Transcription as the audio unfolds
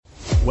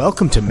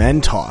Welcome to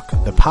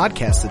MenTalk, the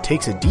podcast that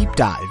takes a deep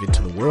dive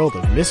into the world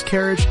of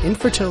miscarriage,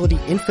 infertility,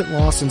 infant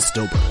loss, and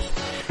stillbirth.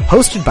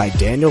 Hosted by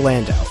Daniel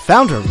Landau,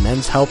 founder of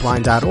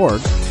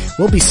menshelpline.org,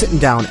 we'll be sitting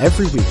down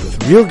every week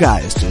with real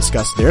guys to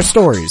discuss their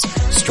stories,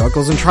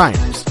 struggles, and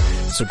triumphs.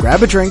 So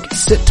grab a drink,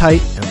 sit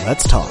tight, and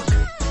let's talk.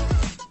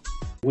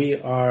 We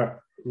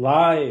are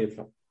live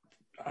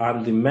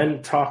on the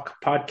MenTalk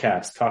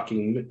podcast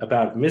talking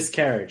about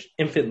miscarriage,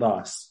 infant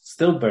loss,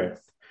 stillbirth,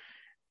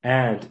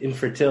 and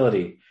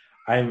infertility.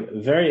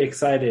 I'm very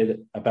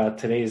excited about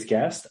today's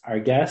guest. Our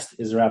guest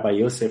is Rabbi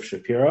Yosef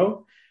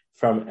Shapiro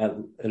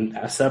from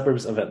the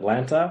suburbs of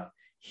Atlanta.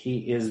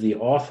 He is the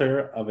author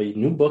of a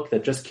new book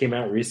that just came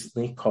out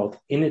recently called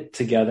In It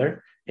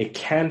Together, A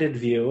Candid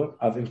View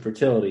of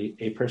Infertility,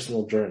 A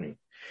Personal Journey.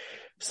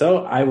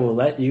 So I will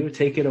let you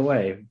take it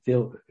away.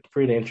 Feel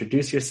free to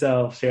introduce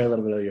yourself, share a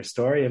little bit of your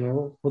story, and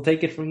we'll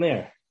take it from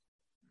there.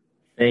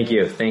 Thank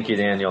you. Thank you,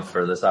 Daniel,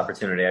 for this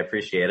opportunity. I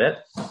appreciate it.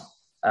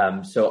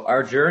 So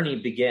our journey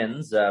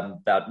begins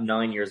about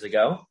 9 years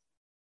ago.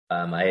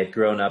 I had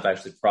grown up,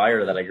 actually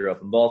prior to that, I grew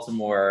up in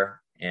Baltimore,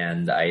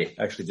 and I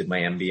actually did my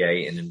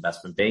MBA in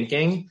investment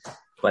banking,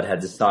 but had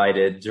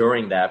decided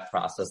during that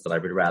process that I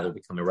would rather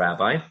become a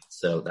rabbi.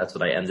 So that's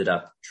what I ended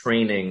up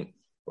training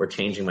or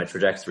changing my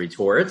trajectory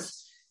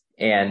towards,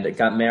 and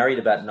got married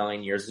about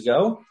 9 years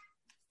ago.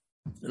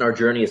 And our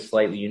journey is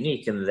slightly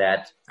unique in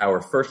that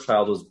our first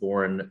child was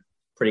born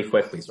pretty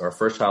quickly. So our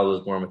first child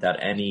was born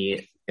without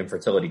any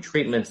infertility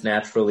treatments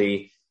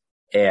naturally,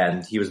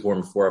 and he was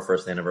born before our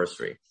first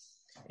anniversary.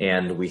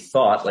 And we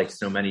thought, like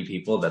so many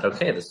people, that,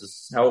 okay, this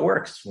is how it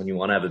works. When you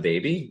want to have a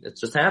baby, it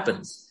just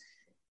happens.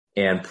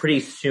 And pretty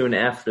soon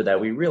after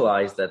that, we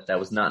realized that that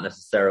was not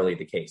necessarily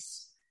the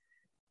case.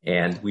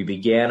 And we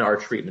began our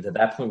treatment. At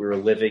that point, we were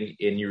living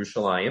in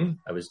Yerushalayim.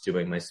 I was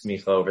doing my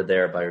smicha over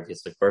there by Rabbi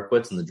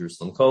Yosef in the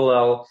Jerusalem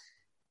Kollel.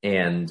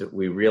 And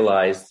we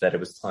realized that it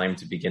was time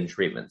to begin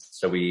treatment.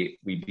 So we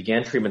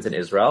began treatment in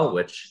Israel,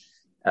 which,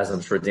 as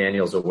I'm sure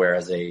Daniel's aware,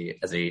 as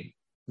a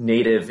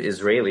native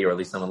Israeli, or at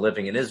least someone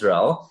living in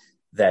Israel,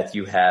 that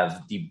you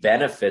have the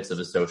benefits of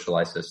a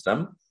socialized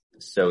system.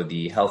 So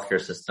the healthcare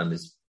system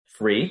is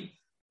free,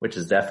 which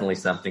is definitely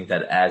something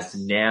that, as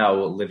now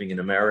living in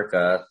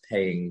America,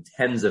 paying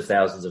tens of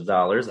thousands of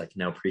dollars, I can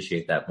now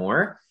appreciate that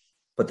more.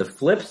 But the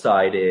flip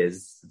side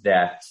is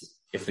that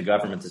if the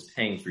government is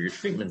paying for your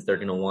treatments, they're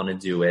going to want to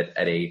do it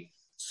at a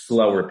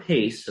slower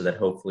pace so that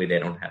hopefully they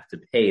don't have to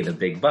pay the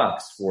big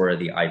bucks for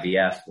the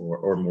IVF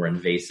or more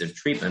invasive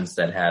treatments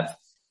that have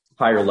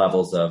higher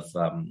levels of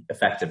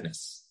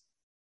effectiveness.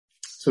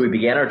 So we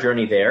began our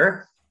journey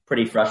there.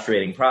 Pretty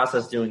frustrating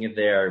process doing it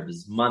there. It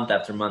was month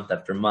after month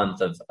after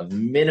month of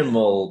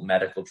minimal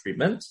medical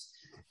treatment.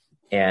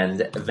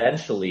 And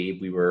eventually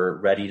we were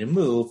ready to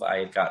move. I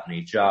had gotten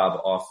a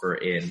job offer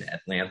in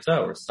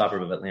Atlanta, or a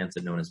suburb of Atlanta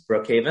known as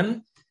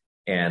Brookhaven.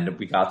 And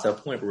we got to a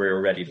point where we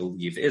were ready to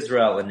leave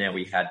Israel. And now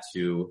we had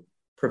to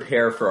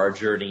prepare for our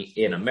journey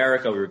in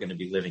America. We were going to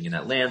be living in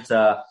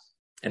Atlanta,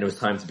 and it was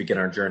time to begin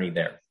our journey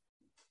there.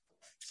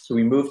 So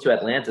we moved to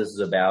Atlanta. This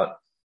was about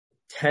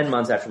 10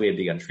 months after we had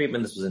begun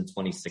treatment. This was in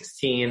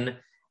 2016.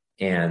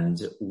 And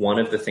one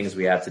of the things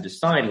we had to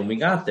decide when we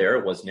got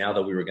there was, now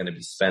that we were going to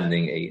be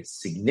spending a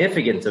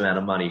significant amount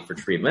of money for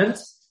treatment,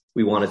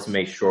 we wanted to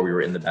make sure we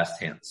were in the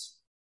best hands.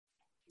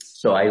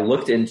 So I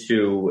looked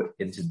into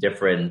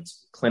different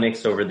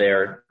clinics over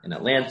there in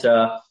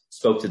Atlanta,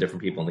 spoke to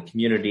different people in the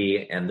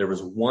community, and there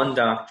was one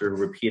doctor who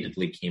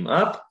repeatedly came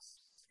up.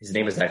 His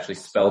name is actually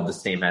spelled the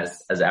same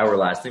as our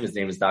last name. His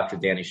name is Dr.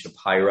 Danny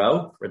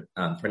Shapiro,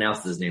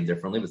 pronounces his name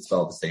differently, but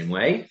spelled the same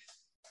way.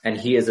 And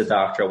he is a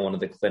doctor at one of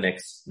the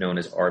clinics known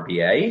as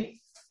RBA.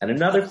 And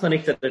another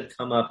clinic that had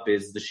come up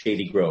is the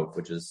Shady Grove,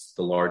 which is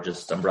the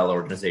largest umbrella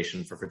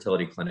organization for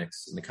fertility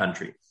clinics in the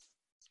country.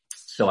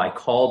 So I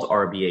called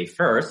RBA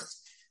first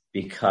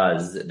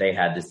because they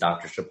had this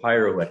Dr.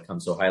 Shapiro who had come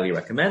so highly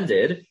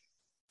recommended.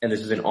 And this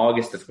was in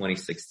August of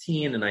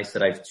 2016. And I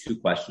said, I have two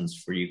questions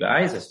for you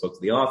guys. I spoke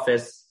to the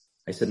office.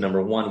 I said,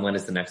 number one, when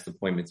is the next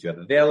appointment you have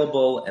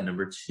available? And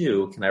number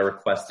two, can I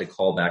request a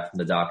call back from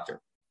the doctor?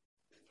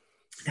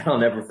 And I'll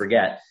never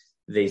forget.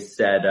 They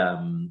said,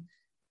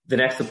 the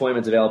next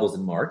appointment available is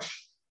in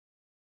March,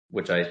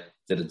 which I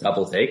did a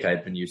double take. I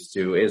had been used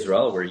to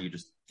Israel, where you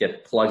just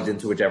get plugged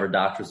into whichever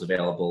doctor's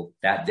available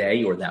that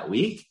day or that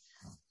week.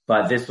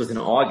 But this was in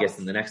August,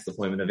 and the next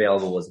appointment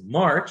available was in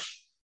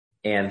March.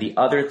 And the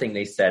other thing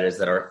they said is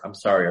that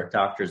our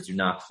doctors do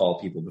not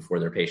call people before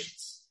their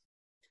patients.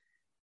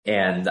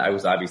 And I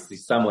was obviously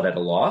somewhat at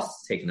a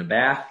loss, taken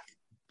aback,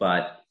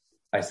 but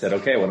I said,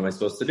 okay, what am I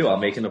supposed to do? I'll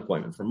make an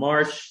appointment for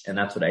March. And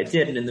that's what I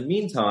did. And in the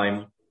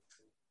meantime,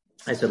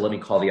 I said, let me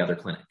call the other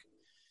clinic.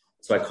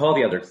 So I called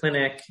the other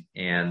clinic,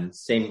 and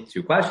same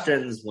two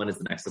questions. When is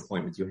the next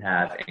appointment you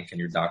have? And can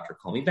your doctor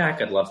call me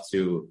back? I'd love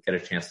to get a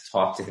chance to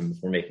talk to him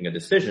before making a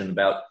decision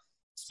about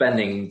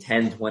spending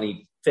 $10,000,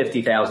 $20,000,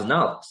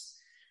 $50,000.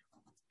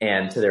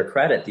 And to their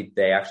credit,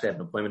 they actually have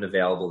an appointment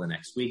available the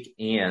next week,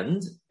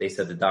 and they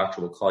said the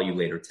doctor will call you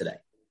later today.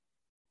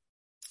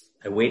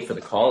 I wait for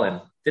the call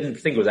and didn't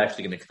think it was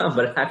actually going to come,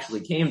 but it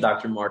actually came.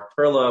 Dr. Mark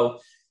Perlow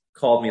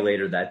called me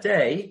later that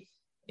day,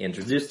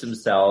 introduced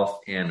himself,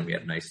 and we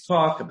had a nice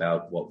talk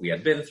about what we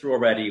had been through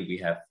already. We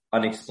have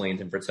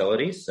unexplained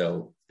infertility,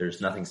 so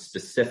there's nothing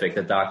specific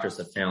that doctors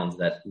have found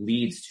that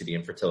leads to the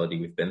infertility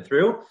we've been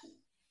through.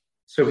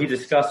 So he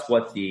discussed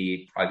what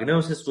the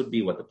prognosis would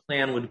be, what the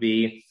plan would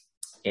be.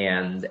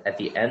 And at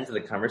the end of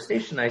the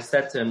conversation, I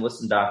said to him,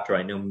 listen, doctor,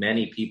 I know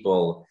many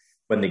people,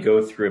 when they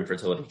go through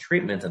infertility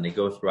treatment and they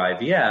go through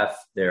IVF,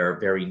 they're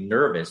very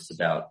nervous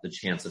about the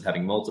chance of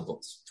having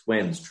multiples,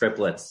 twins,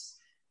 triplets,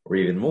 or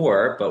even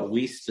more. But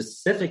we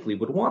specifically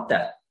would want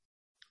that.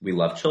 We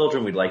love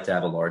children. We'd like to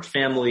have a large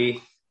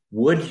family.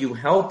 Would you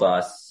help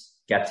us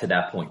get to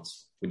that point?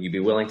 Would you be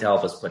willing to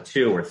help us put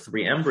 2 or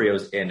 3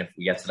 embryos in if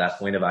we get to that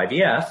point of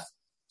IVF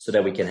so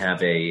that we can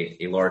have a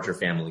larger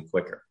family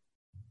quicker?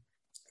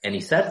 And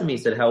he said to me, he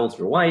said, how old's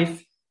your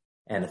wife?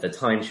 And at the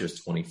time she was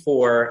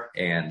 24,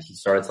 and he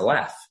started to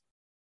laugh.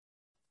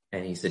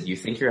 And he said, you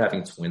think you're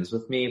having twins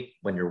with me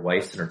when your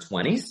wife's in her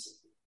 20s?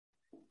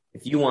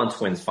 If you want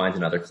twins, find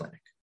another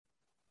clinic.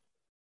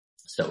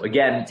 So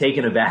again,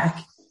 taken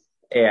aback,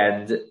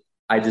 and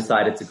I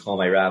decided to call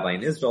my rabbi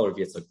in Israel,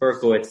 Rabbi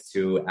Berkowitz,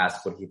 to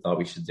ask what he thought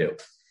we should do.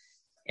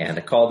 And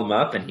I called him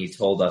up, and he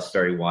told us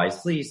very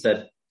wisely, he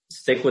said,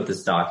 stick with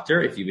this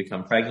doctor. If you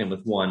become pregnant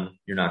with one,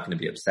 you're not going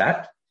to be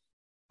upset.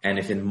 And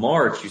if in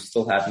March you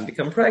still haven't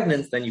become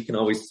pregnant, then you can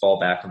always fall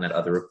back on that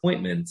other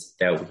appointment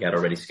that we had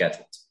already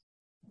scheduled.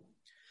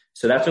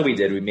 So that's what we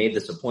did. We made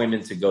this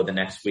appointment to go the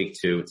next week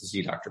to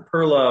see Dr.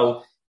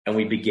 Perlow, and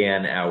we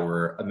began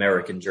our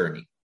American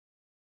journey,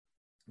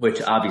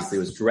 which obviously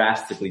was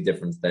drastically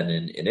different than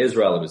in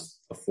Israel. It was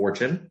a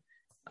fortune.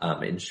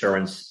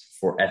 Insurance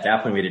at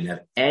that point, we didn't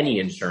have any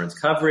insurance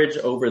coverage.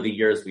 Over the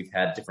years, we've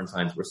had different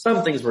times where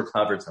some things were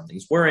covered, some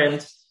things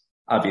weren't.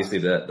 Obviously,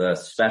 the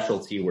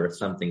specialty where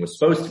something was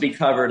supposed to be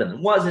covered and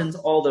then wasn't,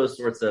 all those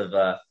sorts of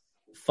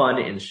fun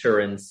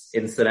insurance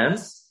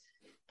incidents.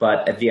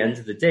 But at the end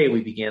of the day,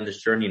 we began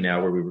this journey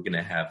now where we were going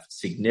to have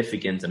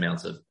significant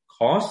amounts of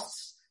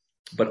costs,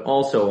 but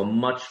also a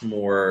much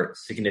more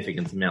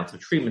significant amount of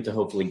treatment to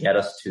hopefully get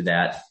us to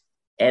that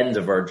end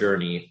of our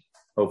journey,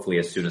 hopefully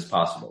as soon as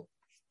possible.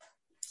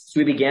 So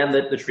we began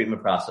the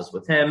treatment process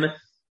with him.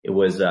 It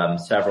was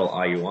several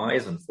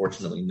IUIs.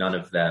 Unfortunately, none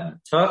of them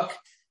took.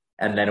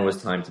 And then it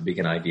was time to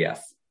begin IVF.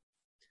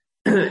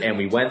 And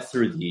we went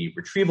through the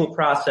retrieval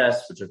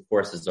process, which of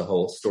course is a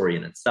whole story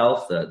in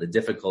itself, the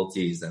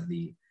difficulties and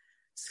the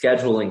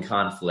scheduling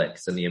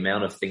conflicts and the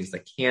amount of things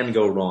that can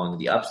go wrong,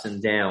 the ups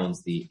and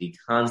downs, the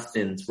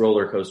constant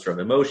roller coaster of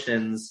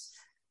emotions.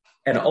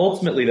 And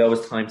ultimately, though, it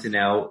was time to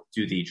now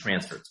do the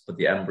transfer, to put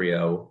the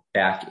embryo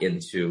back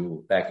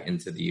into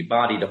the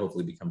body to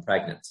hopefully become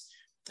pregnant.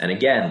 And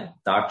again,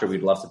 doctor,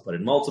 we'd love to put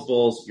in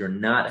multiples. You're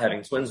not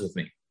having twins with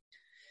me.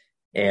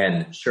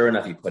 And sure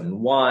enough, he put in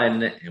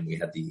one, and we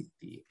had the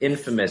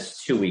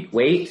infamous 2-week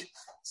wait,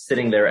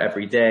 sitting there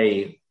every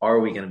day. Are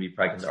we going to be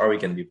pregnant? Are we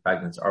going to be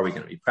pregnant? Are we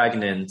going to be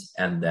pregnant?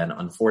 And then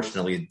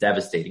unfortunately,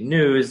 devastating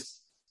news,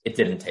 it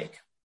didn't take.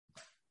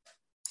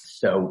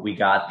 So we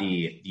got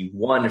the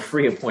one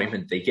free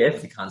appointment they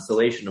give, the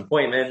consultation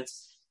appointment.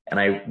 And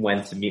I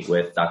went to meet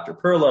with Dr.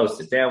 Perlow,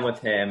 sit down with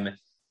him.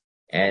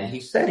 And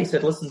he said,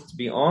 listen, to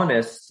be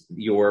honest,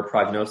 your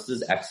prognosis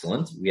is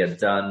excellent. We had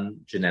done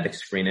genetic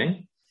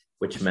screening,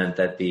 which meant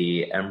that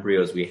the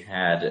embryos we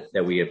had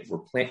that we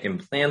were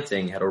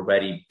implanting had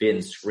already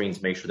been screened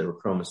to make sure they were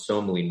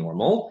chromosomally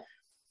normal.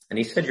 And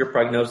he said, your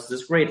prognosis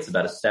is great. It's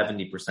about a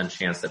 70%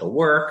 chance it'll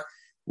work.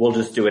 We'll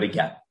just do it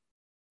again.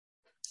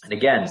 And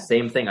again,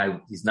 same thing.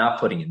 He's not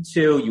putting in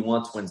 2. You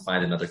want twins,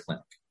 find another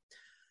clinic.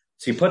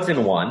 So he puts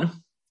in 1.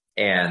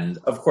 And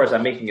of course,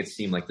 I'm making it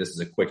seem like this is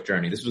a quick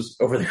journey. This was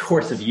over the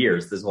course of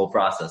years, this whole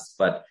process,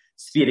 but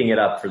speeding it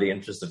up for the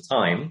interest of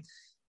time.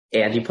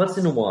 And he puts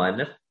in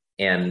 1.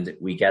 And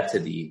we get to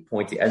the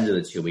end of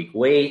the 2-week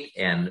wait,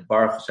 and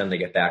Baruch Hashem, they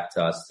get back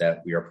to us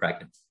that we are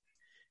pregnant.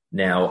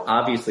 Now,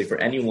 obviously, for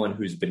anyone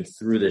who's been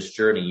through this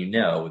journey, you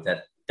know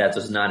that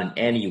does not in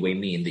any way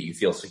mean that you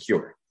feel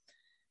secure.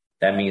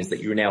 That means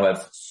that you now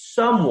have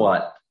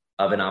somewhat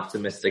of an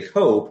optimistic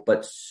hope,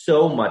 but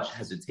so much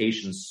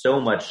hesitation,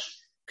 so much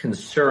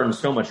concern,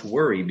 so much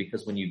worry,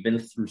 because when you've been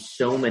through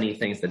so many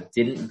things that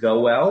didn't go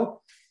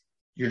well,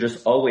 you're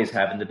just always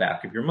having in the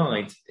back of your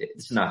mind,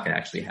 it's not going to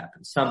actually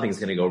happen. Something's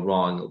going to go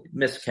wrong. It'll be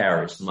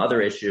miscarriage, some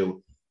other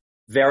issue.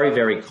 Very,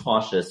 very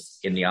cautious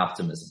in the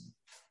optimism.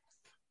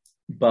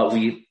 But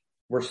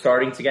we're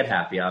starting to get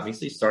happy,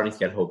 obviously, starting to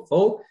get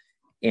hopeful.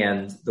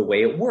 And the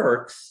way it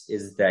works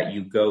is that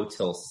you go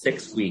till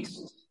 6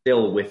 weeks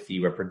still with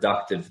the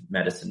reproductive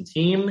medicine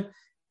team.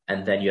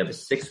 And then you have a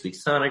 6-week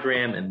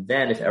sonogram. And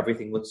then if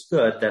everything looks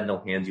good, then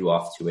they'll hand you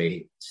off to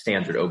a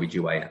standard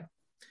OBGYN.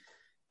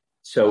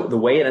 So the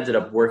way it ended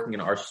up working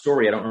in our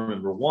story, I don't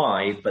remember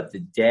why, but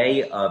the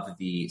day of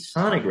the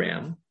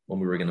sonogram, when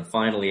we were going to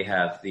finally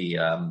have the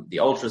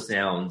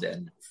ultrasound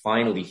and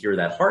finally hear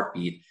that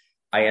heartbeat,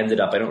 I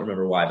don't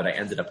remember why, but I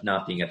ended up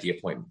not being at the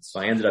appointment. So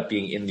I ended up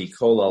being in the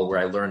kollel where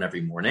I learn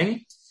every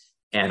morning.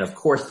 And of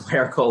course, the way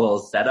our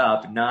kollel is set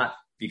up, not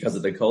because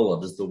of the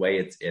kollel, just the way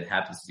it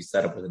happens to be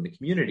set up within the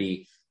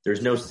community,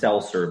 there's no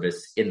cell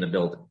service in the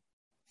building.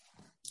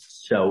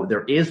 So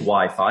there is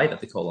Wi-Fi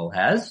that the kollel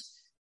has,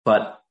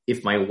 but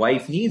if my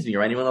wife needs me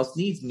or anyone else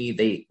needs me,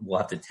 they will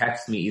have to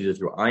text me either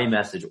through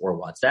iMessage or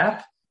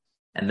WhatsApp.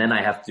 And then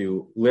I have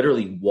to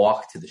literally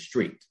walk to the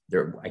street.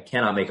 I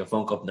cannot make a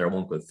phone call from there. It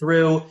won't go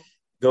through.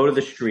 Go to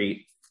the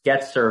street,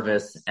 get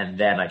service, and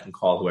then I can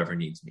call whoever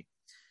needs me.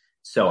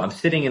 So I'm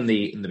sitting in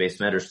the base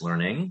medrash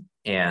learning,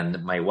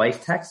 and my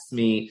wife texts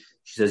me.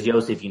 She says,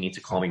 Yosef, you need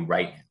to call me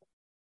right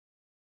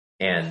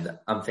now. And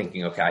I'm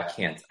thinking, okay, I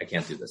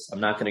can't do this. I'm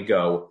not going to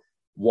go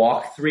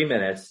walk 3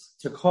 minutes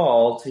to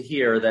call to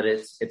hear that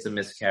it's a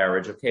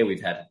miscarriage. Okay,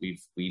 we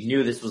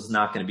knew this was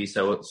not going to be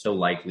so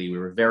likely. We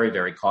were very,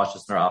 very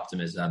cautious in our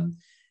optimism.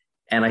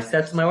 And I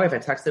said to my wife, I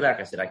texted back,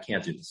 I said, I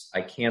can't do this.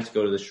 I can't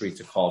go to the street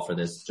to call for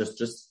this.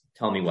 Just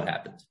tell me what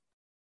happened.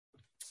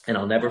 And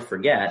I'll never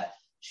forget,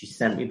 she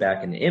sent me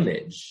back an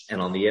image,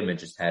 and on the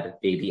image it had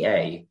baby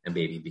A and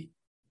baby B.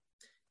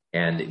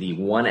 And the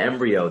one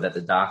embryo that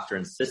the doctor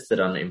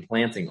insisted on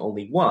implanting,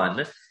 only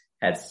one,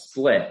 had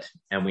split,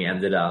 and we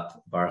ended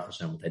up, Baruch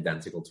Hashem, with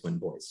identical twin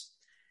boys.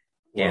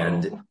 Whoa.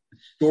 And the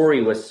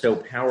story was so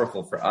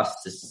powerful for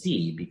us to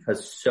see,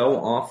 because so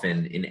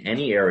often in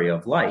any area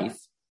of life,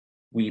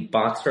 we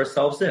box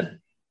ourselves in.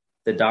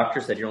 The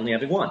doctor said, you're only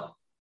having one.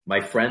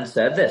 My friend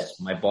said this.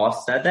 My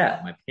boss said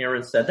that. My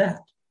parents said that.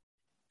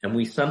 And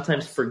we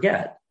sometimes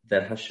forget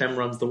that Hashem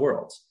runs the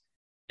world.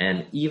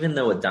 And even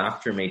though a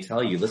doctor may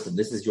tell you, listen,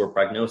 this is your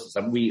prognosis.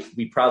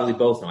 We probably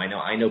both know.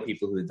 I know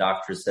people who the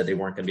doctors said they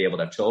weren't going to be able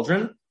to have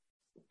children,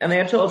 and they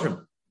have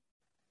children.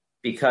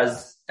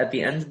 Because at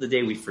the end of the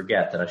day, we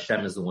forget that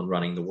Hashem is the one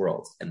running the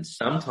world. And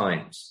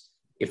sometimes,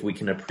 if we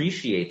can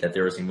appreciate that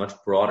there is a much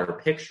broader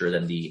picture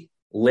than the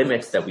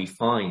limits that we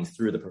find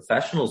through the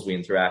professionals we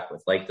interact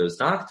with, like those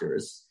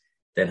doctors,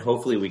 then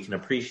hopefully we can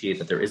appreciate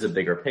that there is a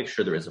bigger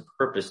picture, there is a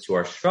purpose to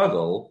our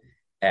struggle.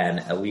 And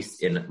at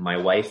least in my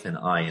wife and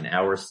I, in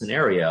our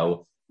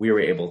scenario, we were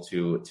able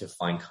to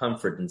find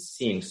comfort in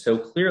seeing so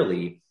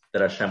clearly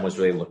that Hashem was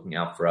really looking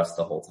out for us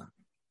the whole time.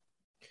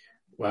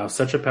 Wow,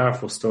 such a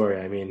powerful story.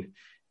 I mean,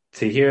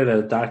 to hear that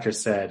the doctor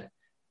said,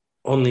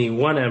 only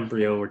one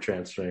embryo we're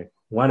transferring,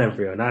 one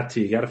embryo, not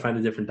two. You got to find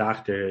a different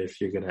doctor if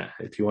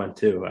you want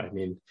to. I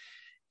mean,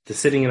 to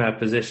sitting in that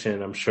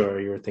position, I'm sure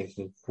you were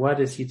thinking,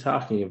 what is he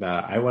talking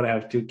about? I want to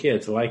have 2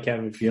 kids. Why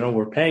can't, if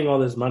we're paying all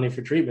this money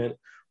for treatment,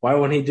 why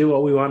won't he do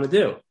what we want to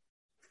do?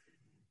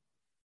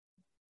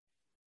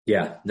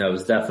 Yeah, no, it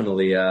was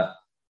definitely an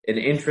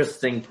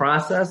interesting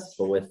process,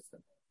 but with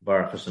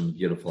Baruch Hashem, a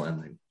beautiful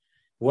ending.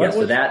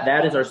 So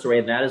that is our story,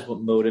 and that is what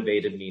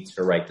motivated me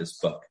to write this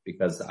book,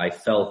 because I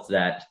felt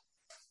that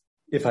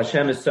if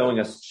Hashem is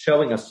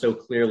showing us so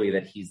clearly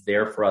that he's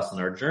there for us in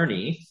our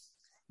journey,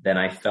 then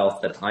I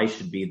felt that I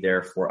should be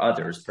there for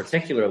others,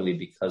 particularly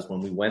because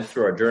when we went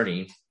through our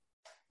journey,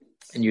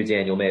 and you,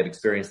 Daniel, may have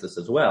experienced this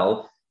as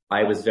well,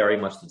 I was very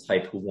much the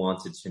type who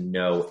wanted to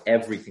know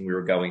everything we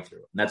were going through.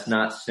 And that's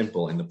not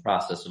simple in the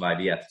process of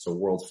IVF. It's a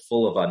world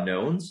full of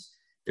unknowns.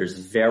 There's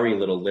very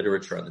little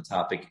literature on the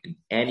topic in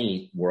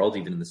any world,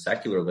 even in the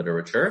secular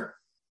literature.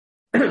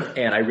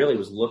 And I really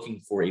was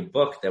looking for a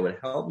book that would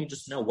help me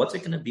just know what's it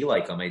going to be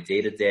like on my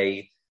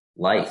day-to-day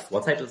life.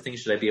 What type of things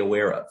should I be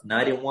aware of? And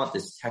I didn't want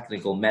this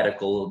technical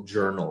medical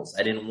journals.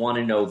 I didn't want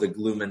to know the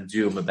gloom and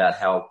doom about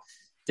how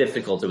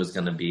difficult it was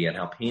going to be and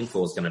how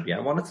painful it was going to be. I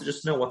wanted to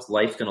just know what's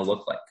life going to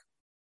look like.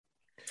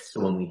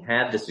 So when we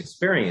had this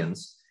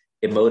experience,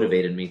 it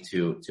motivated me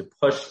to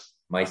push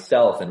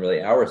myself and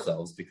really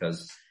ourselves,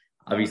 because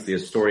obviously a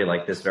story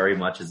like this very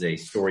much is a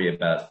story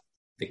about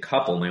the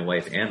couple, my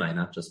wife and I,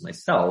 not just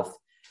myself.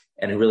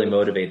 And it really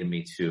motivated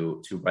me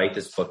to write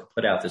this book,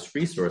 put out this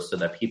resource so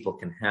that people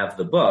can have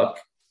the book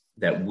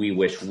that we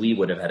wish we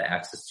would have had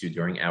access to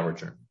during our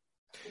journey.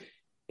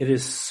 It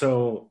is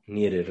so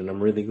needed, and I'm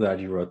really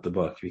glad you wrote the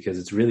book, because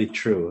it's really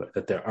true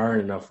that there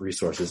aren't enough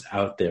resources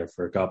out there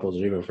for couples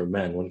or even for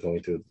men when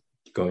going through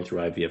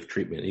IVF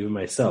treatment. Even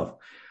myself,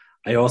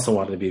 I also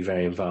wanted to be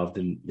very involved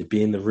and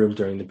be in the room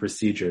during the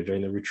procedure,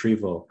 during the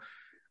retrieval.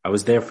 I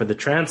was there for the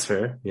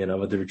transfer,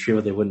 but the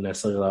retrieval, they wouldn't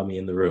necessarily allow me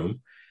in the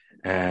room.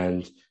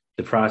 And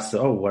the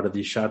process, what do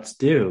these shots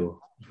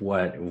do?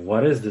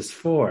 What is this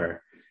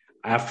for?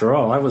 After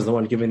all, I was the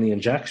one giving the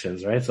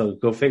injections, right? So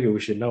go figure, we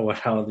should know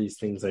what all these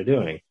things are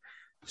doing.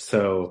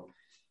 So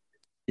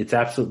it's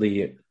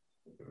absolutely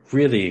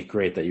really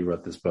great that you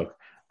wrote this book.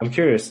 I'm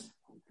curious,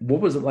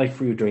 what was it like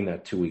for you during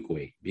that 2-week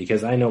wait?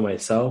 Because I know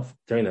myself,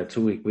 during that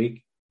 2-week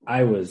week,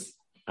 I was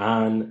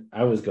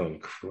going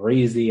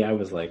crazy. I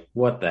was like,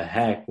 what the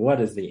heck? What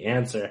is the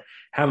answer?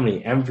 How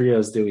many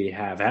embryos do we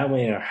have? How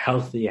many are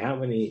healthy? How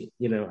many,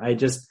 that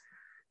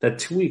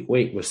 2-week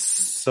wait was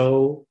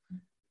so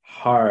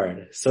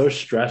hard, so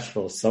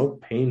stressful, so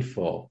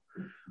painful.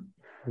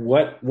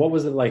 What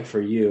was it like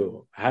for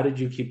you? How did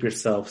you keep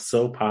yourself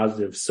so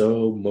positive,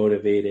 so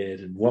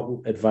motivated? And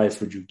what advice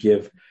would you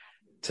give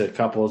to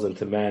couples and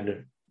to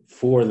men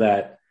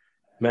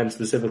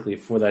specifically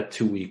for that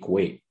 2-week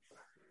wait?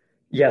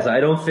 Yes, I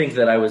don't think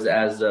that I was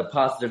as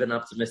positive and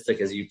optimistic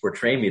as you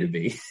portray me to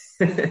be.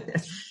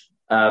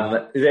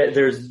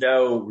 There's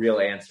no real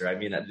answer. I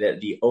mean,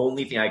 the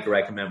only thing I could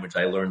recommend, which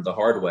I learned the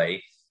hard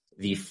way,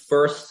 the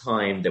first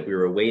time that we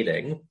were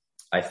waiting,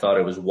 I thought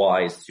it was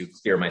wise to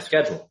clear my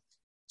schedule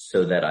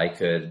so that I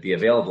could be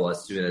available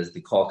as soon as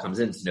the call comes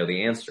in to know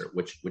the answer,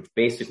 which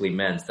basically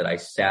meant that I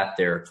sat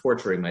there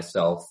torturing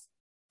myself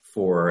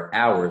for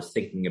hours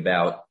thinking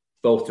about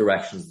both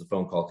directions the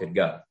phone call could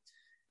go.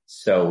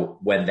 So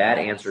when that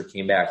answer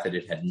came back that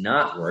it had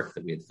not worked,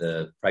 that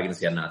the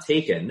pregnancy had not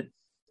taken,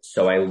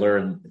 so I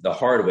learned the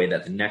hard way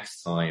that the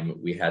next time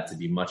we had to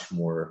be much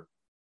more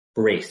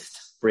braced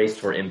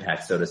for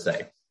impact, so to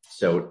say.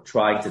 So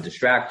trying to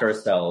distract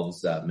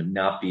ourselves, and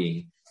not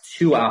being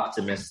too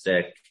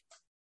optimistic,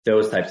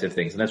 those types of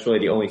things. And that's really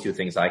the only two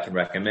things I can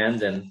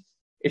recommend. And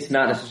it's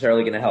not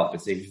necessarily going to help.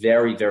 It's a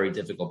very, very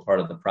difficult part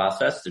of the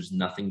process. There's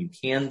nothing you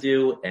can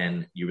do,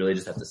 and you really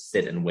just have to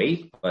sit and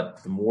wait.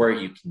 But the more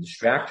you can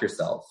distract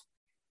yourself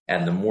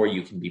and the more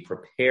you can be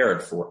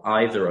prepared for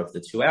either of the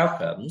two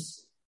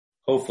outcomes,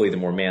 hopefully the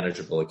more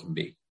manageable it can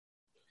be.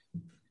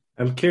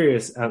 I'm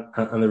curious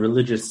on the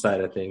religious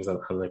side of things, on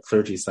the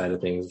clergy side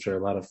of things. I'm sure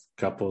a lot of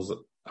couples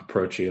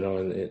approach you.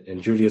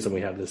 In Judaism,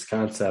 we have this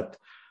concept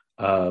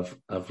of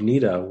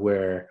nida,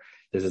 where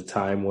there's a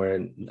time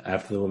where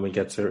after the woman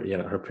gets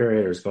her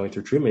period or is going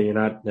through treatment, you're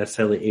not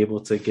necessarily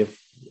able to give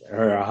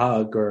her a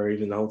hug or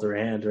even hold her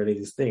hand or any of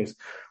these things.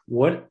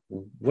 What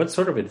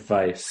sort of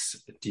advice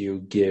do you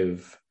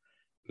give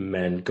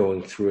men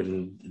going through it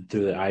and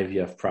through the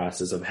IVF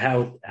process of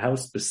how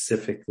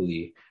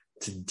specifically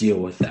to deal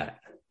with that?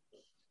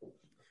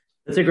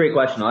 That's a great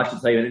question. I'll actually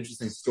tell you an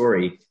interesting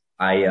story.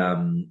 I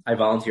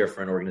volunteer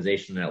for an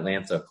organization in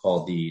Atlanta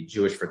called the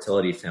Jewish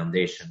Fertility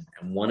Foundation.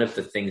 And one of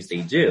the things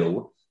they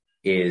do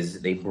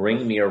is they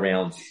bring me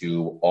around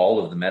to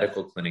all of the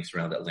medical clinics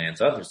around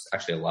Atlanta. There's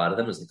actually a lot of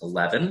them. There's like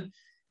 11.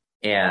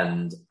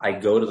 And I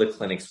go to the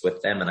clinics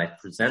with them and I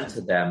present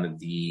to them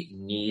the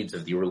needs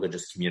of the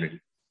religious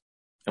community.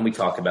 And we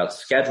talk about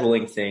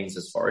scheduling things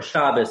as far as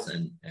Shabbos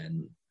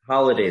and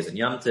holidays and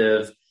Yom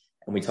Tov.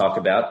 And we talk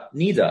about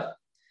nida.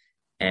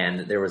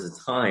 And there was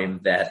a time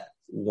that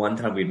one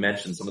time we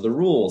mentioned some of the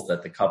rules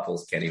that the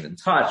couples can't even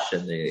touch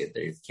and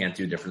they can't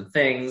do different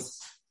things.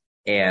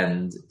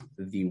 And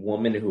the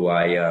woman who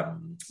I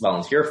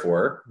volunteer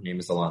for, her name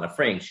is Alana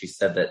Frank, she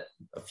said that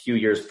a few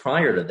years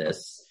prior to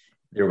this,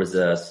 there was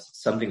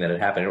something that had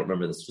happened. I don't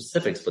remember the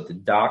specifics, but the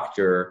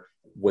doctor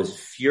was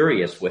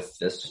furious with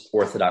this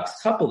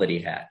Orthodox couple that he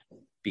had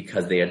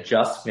because they had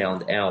just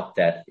found out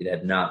that it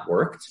had not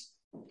worked.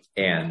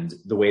 And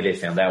the way they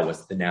found out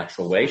was the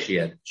natural way. She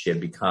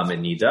had become a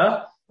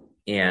nida,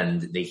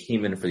 and they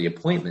came in for the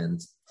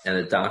appointment, and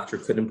the doctor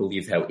couldn't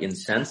believe how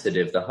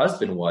insensitive the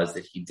husband was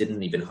that he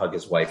didn't even hug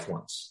his wife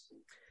once.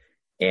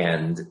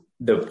 And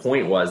the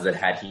point was that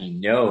had he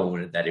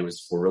known that it was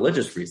for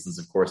religious reasons,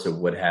 of course, it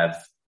would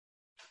have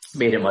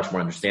made it much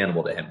more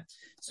understandable to him.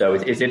 So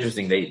it's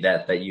interesting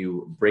that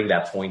you bring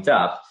that point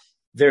up.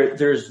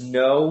 There's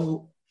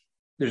no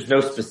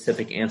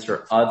specific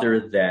answer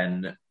other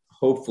than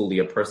hopefully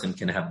a person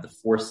can have the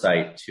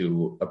foresight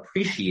to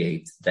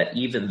appreciate that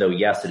even though,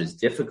 yes, it is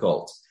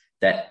difficult,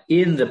 that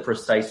in the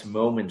precise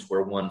moment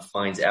where one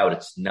finds out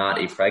it's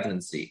not a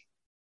pregnancy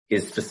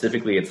is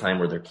specifically a time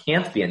where there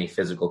can't be any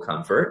physical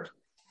comfort,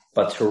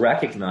 but to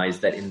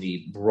recognize that in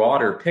the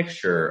broader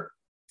picture,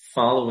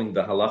 following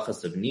the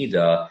halachas of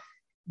nida,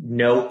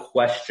 no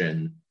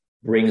question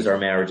brings our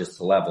marriages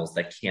to levels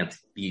that can't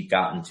be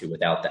gotten to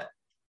without that.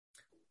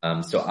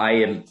 So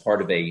I am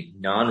part of a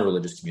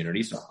non-religious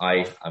community. So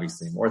I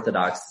obviously am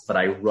Orthodox, but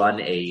I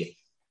run a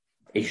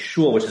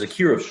shul, which is a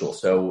kiruv shul.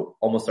 So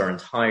almost our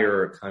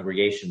entire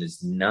congregation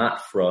is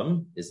not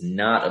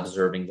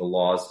observing the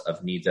laws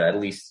of nida, at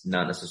least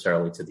not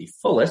necessarily to the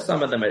fullest,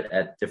 some of them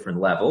at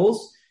different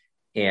levels.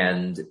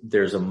 And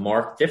there's a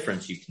marked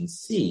difference you can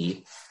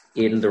see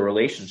in the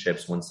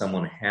relationships when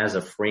someone has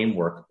a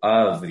framework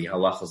of the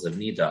halachas of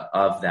nida,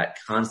 of that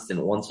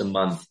constant once a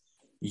month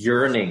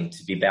yearning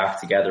to be back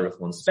together with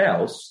one's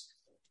spouse.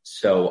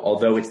 So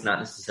although it's not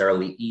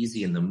necessarily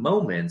easy in the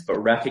moment,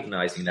 but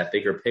recognizing that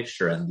bigger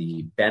picture and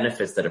the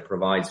benefits that it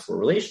provides for a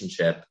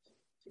relationship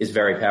is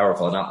very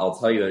powerful. And I'll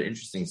tell you an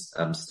interesting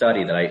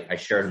study that I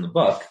shared in the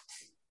book.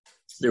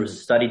 There was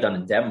a study done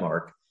in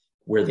Denmark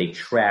where they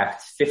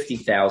tracked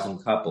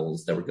 50,000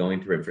 couples that were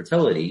going through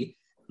infertility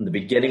from the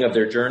beginning of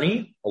their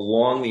journey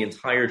along the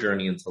entire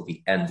journey until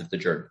the end of the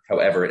journey,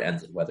 however it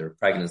ended, whether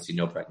pregnancy,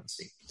 no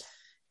pregnancy.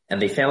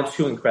 And they found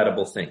two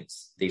incredible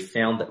things. They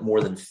found that more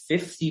than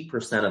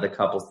 50% of the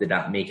couples did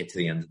not make it to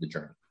the end of the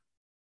journey,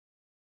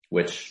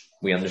 which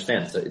we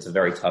understand. So it's a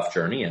very tough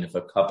journey. And if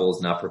a couple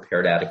is not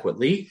prepared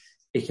adequately,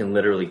 it can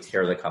literally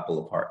tear the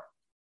couple apart.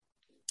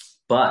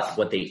 But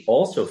what they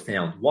also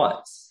found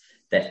was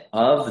that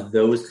of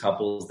those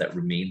couples that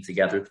remained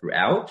together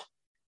throughout,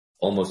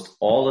 almost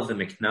all of them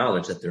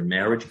acknowledged that their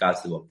marriage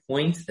got to a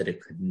point that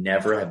it could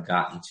never have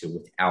gotten to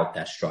without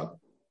that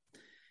struggle.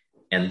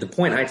 And the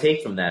point I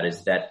take from that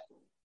is that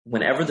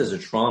whenever there's a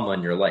trauma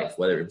in your life,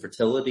 whether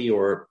infertility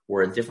or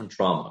a different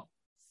trauma,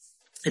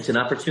 it's an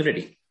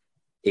opportunity.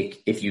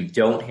 If you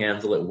don't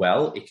handle it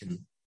well, it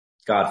can,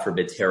 God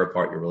forbid, tear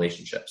apart your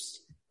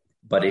relationships.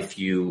 But if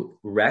you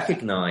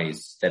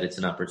recognize that it's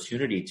an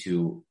opportunity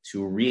to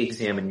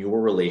re-examine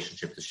your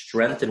relationship, to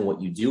strengthen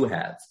what you do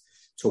have,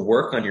 to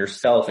work on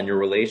yourself and your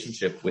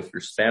relationship with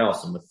your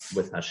spouse and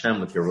with Hashem,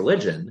 with your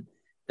religion,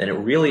 then it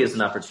really is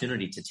an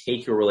opportunity to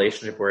take your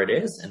relationship where it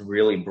is and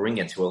really bring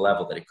it to a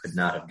level that it could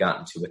not have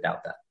gotten to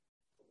without that.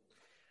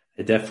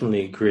 I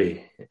definitely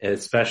agree,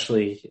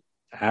 especially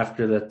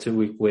after that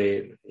 2-week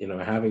wait,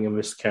 having a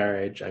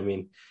miscarriage. I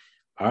mean,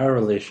 our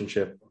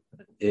relationship,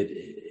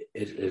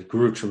 it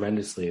grew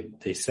tremendously.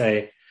 They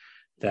say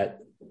that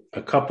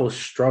a couple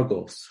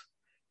struggles,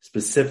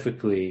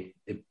 specifically,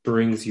 it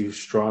brings you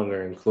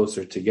stronger and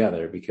closer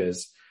together,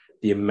 because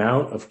the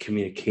amount of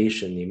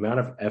communication, the amount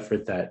of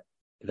effort that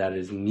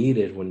is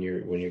needed when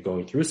you're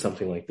going through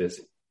something like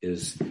this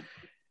is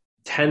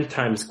 10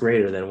 times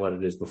greater than what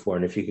it is before.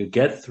 And if you could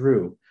get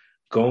through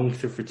going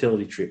through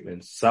fertility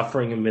treatments,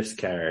 suffering a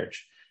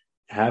miscarriage,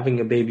 having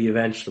a baby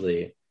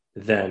eventually,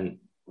 then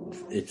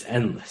it's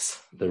endless.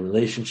 The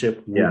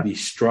relationship will be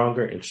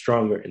stronger and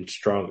stronger and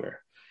stronger.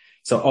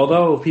 So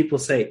although people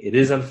say it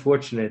is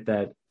unfortunate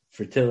that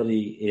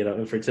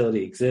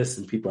infertility exists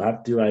and people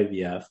have to do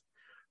IVF,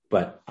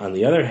 but on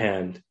the other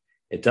hand,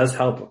 it does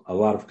help a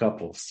lot of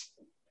couples.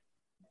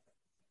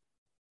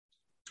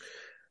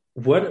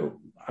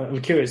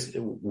 I'm curious,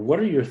 what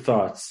are your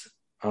thoughts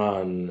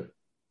on,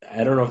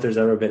 I don't know if there's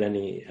ever been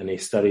any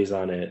studies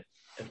on it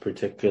in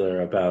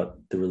particular about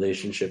the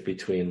relationship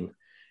between,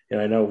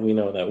 we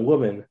know that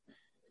women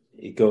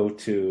go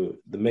to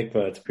the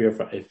mikvah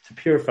to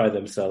purify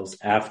themselves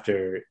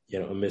after,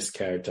 a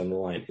miscarriage on the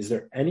line. Is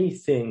there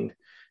anything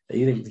that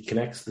you think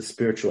connects the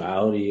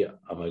spirituality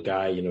of a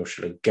guy?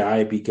 Should a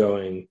guy be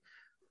going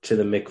to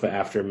the mikvah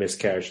after a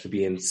miscarriage to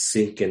be in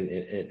sync and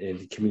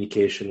in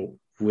communication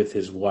with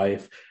his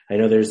wife? I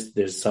know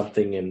there's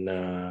something in,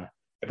 I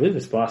believe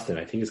it's Boston.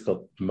 I think it's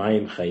called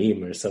Mayim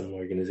Chaim or some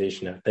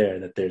organization out there,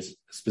 that there's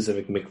a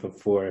specific mikvah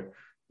for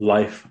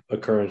life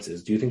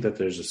occurrences. Do you think that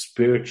there's a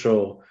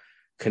spiritual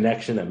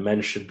connection that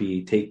men should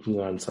be taking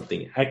on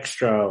something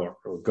extra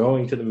or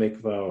going to the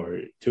mikvah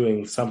or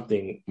doing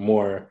something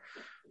more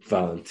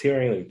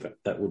volunteering, like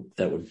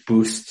that would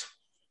boost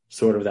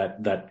sort of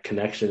that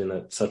connection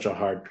in such a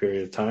hard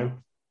period of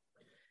time?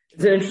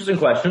 It's an interesting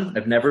question.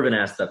 I've never been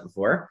asked that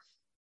before.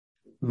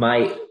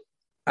 I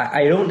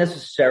don't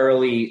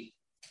necessarily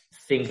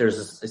think there's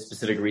a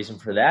specific reason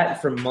for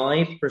that. From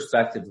my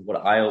perspective,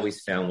 what I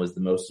always found was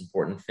the most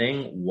important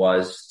thing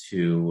was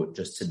to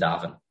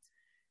daven,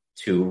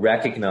 to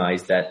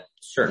recognize that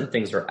certain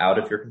things are out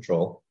of your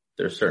control.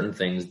 There are certain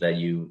things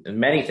and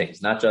many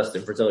things, not just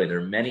infertility. There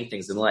are many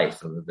things in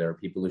life. There are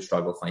people who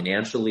struggle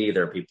financially.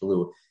 There are people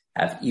who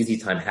have easy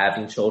time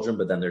having children,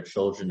 but then their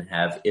children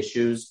have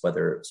issues,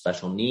 whether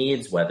special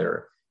needs,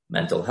 whether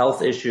mental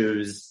health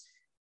issues.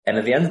 And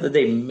at the end of the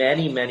day,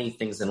 many, many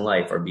things in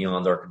life are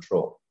beyond our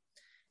control.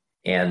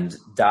 And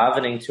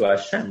davening to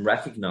Hashem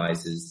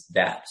recognizes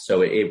that.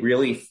 So it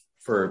really,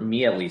 for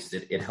me at least,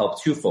 it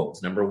helped twofold.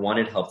 Number one,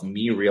 it helped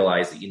me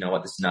realize that,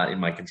 this is not in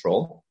my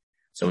control.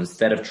 So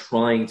instead of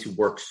trying to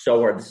work so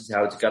hard, this is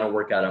how it's going to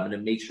work out, I'm going to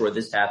make sure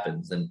this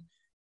happens. And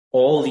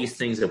all these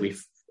things that we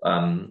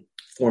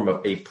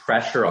form a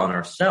pressure on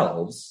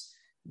ourselves,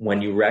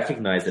 when you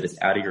recognize that it's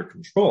out of your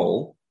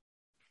control,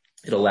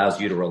 it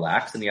allows you to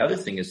relax. And the other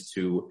thing is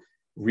to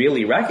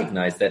really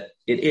recognize that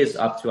it is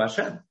up to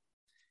Hashem.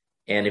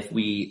 And if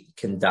we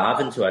can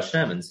daven to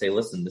Hashem and say,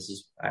 listen,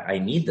 I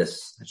need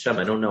this. Hashem,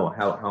 I don't know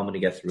how I'm going to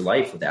get through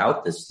life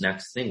without this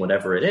next thing,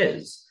 whatever it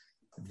is,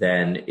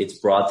 then it's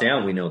brought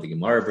down. We know the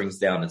Gemara brings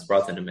down, it's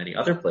brought down to many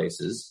other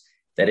places,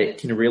 that it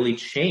can really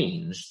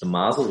change the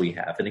mazel we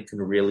have. And it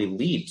can really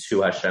lead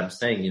to Hashem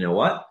saying, you know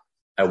what?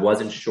 I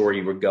wasn't sure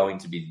you were going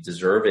to be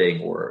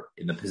deserving or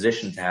in the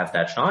position to have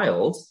that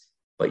child,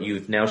 but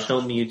you've now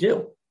shown me you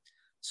do.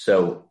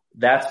 So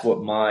that's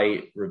what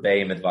my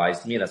Rabbi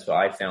advised me. That's what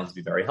I found to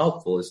be very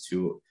helpful, is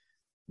to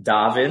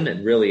daven.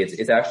 And really,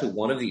 it's actually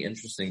one of the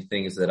interesting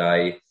things that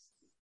I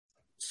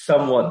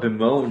somewhat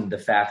bemoan the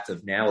fact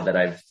of now that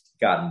I've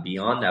gotten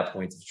beyond that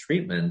point of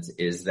treatment,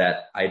 is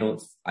that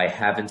I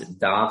haven't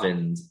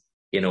davened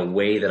in a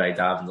way that I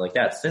davened like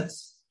that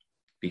since.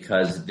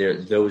 Because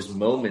those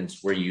moments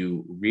where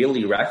you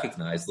really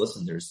recognize,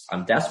 listen,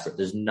 I'm desperate.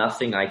 There's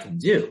nothing I can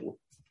do,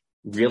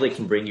 really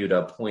can bring you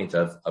to a point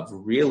of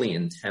really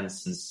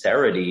intense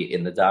sincerity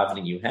in the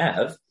davening you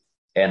have.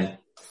 And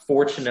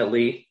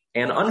fortunately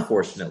and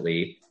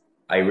unfortunately,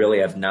 I really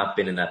have not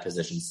been in that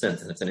position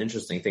since. And it's an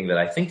interesting thing that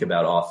I think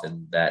about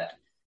often, that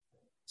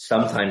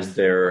sometimes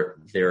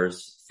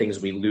there's things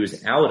we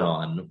lose out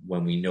on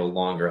when we no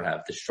longer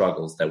have the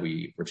struggles that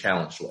we were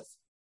challenged with.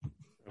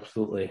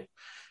 Absolutely.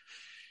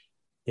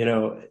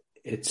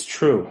 It's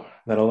true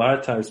that a lot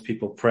of times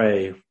people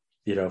pray,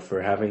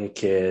 for having a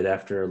kid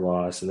after a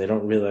loss, and they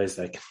don't realize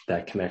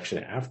that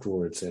connection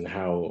afterwards, and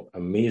how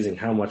amazing,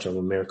 how much of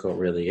a miracle it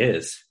really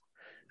is.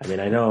 I mean,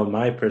 I know in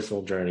my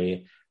personal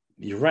journey,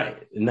 you're right.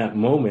 In that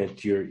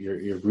moment,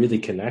 you're really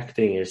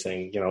connecting. You're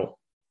saying,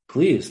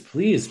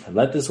 please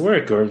let this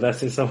work. We're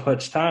investing so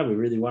much time. We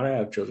really want to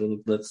have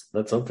children.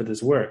 Let's hope for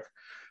this work.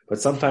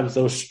 But sometimes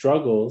those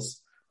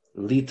struggles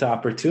lead to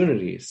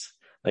opportunities.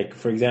 Like,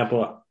 for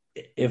example,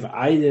 if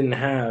I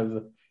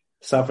didn't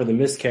suffer the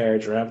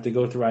miscarriage or have to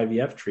go through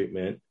IVF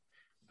treatment,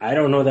 I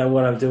don't know that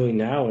what I'm doing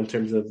now in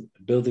terms of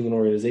building an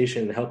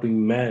organization and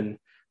helping men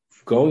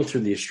going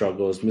through these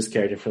struggles,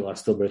 miscarriage, infant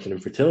loss, stillbirth, and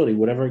infertility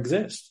would ever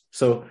exist.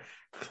 So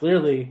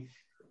clearly,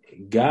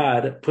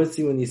 God puts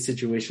you in these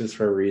situations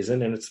for a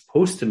reason, and it's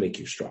supposed to make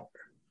you stronger.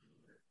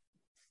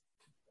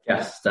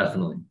 Yes,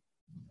 definitely.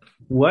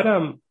 What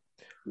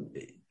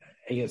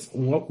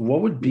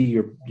would be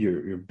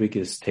your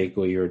biggest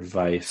takeaway, your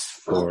advice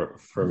for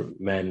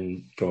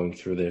men going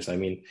through this? I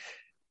mean,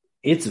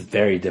 it's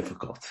very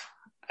difficult.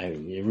 I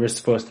mean, we're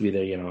supposed to be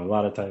there. A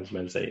lot of times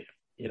men say,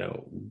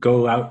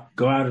 go out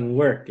and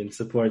work and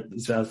support the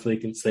spouse so they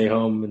can stay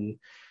home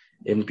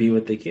and be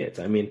with the kids.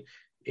 I mean,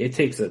 it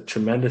takes a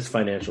tremendous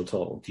financial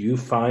toll. Do you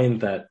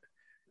find that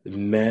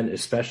men,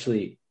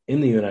 especially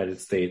in the United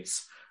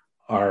States,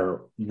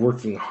 are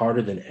working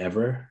harder than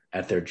ever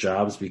at their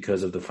jobs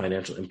because of the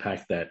financial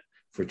impact that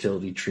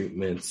fertility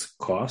treatments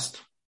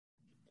cost?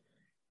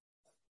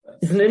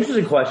 It's an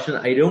interesting question.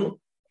 I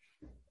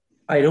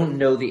don't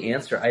know the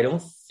answer. I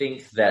don't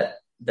think that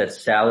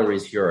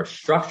salaries here are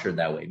structured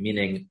that way,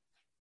 meaning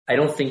I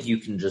don't think you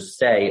can just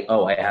say,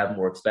 oh, I have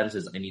more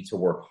expenses, I need to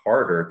work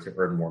harder to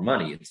earn more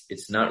money.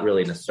 It's not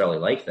really necessarily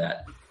like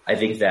that. I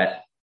think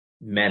that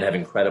men have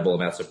incredible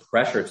amounts of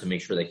pressure to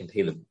make sure they can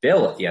pay the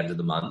bill at the end of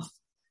the month,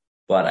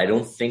 but I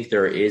don't think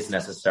there is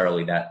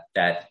necessarily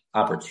that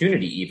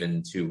opportunity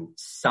even to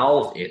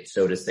solve it,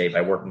 so to say,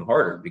 by working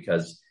harder,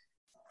 because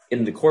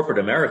in the corporate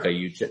America,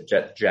 you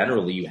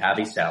generally you have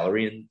a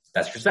salary and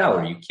that's your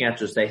salary. You can't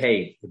just say,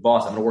 hey,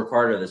 boss, I'm going to work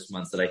harder this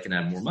month so that I can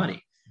have more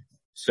money.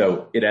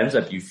 So it ends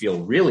up you feel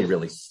really,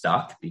 really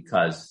stuck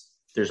because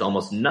there's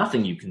almost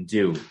nothing you can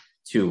do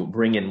to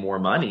bring in more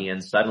money.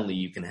 And suddenly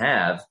you can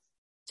have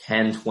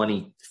 $10,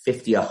 $20,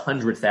 $50,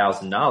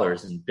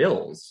 $100,000 in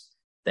bills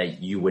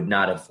that you would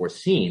not have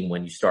foreseen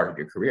when you started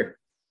your career.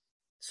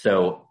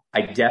 So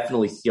I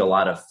definitely see a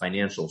lot of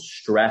financial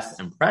stress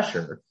and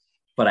pressure,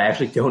 but I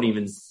actually don't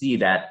even see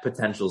that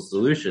potential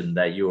solution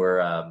that you're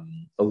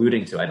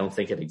alluding to. I don't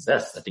think it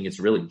exists. I think it's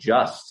really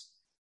just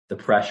the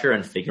pressure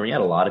and figuring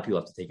out. A lot of people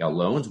have to take out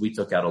loans. We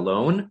took out a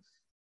loan.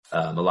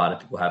 A lot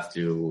of people have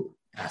to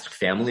ask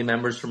family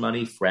members for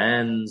money,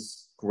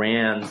 friends,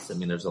 grants. I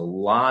mean, there's a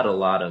lot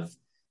of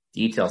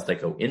details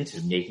that go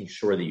into making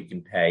sure that you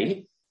can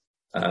pay.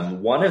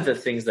 One of the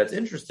things that's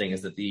interesting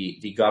is that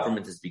the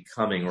government is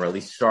becoming, or at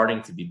least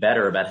starting to be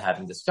better about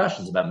having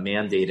discussions about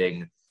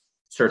mandating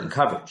certain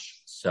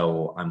coverage.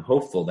 So I'm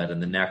hopeful that in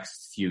the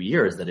next few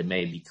years that it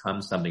may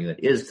become something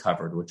that is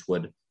covered, which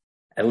would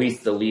at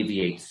least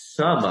alleviate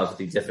some of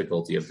the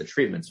difficulty of the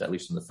treatments, at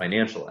least on the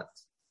financial end.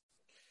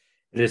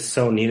 It is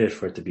so needed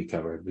for it to be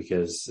covered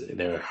because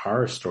there are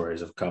horror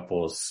stories of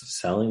couples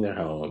selling their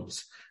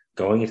homes,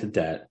 going into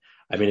debt.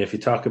 I mean, if you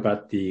talk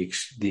about the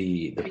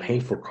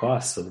painful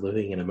costs of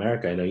living in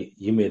America, I know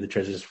you made the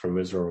transition from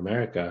Israel to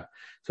America,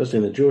 especially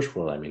in the Jewish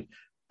world. I mean,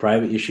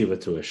 private yeshiva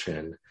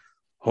tuition,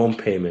 home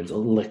payments,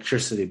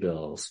 electricity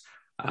bills,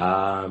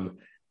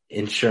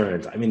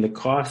 insurance. I mean, the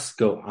costs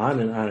go on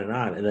and on and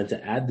on. And then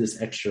to add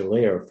this extra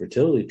layer of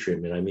fertility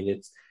treatment, I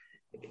mean,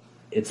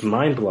 it's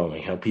mind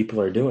blowing how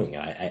people are doing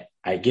it.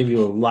 I give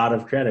you a lot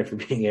of credit for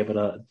being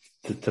able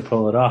to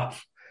pull it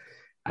off.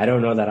 I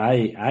don't know that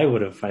I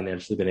would have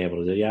financially been able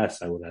to do.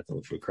 Yes, I would have to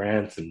look for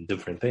grants and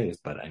different things,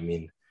 but I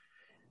mean,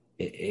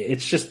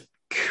 it's just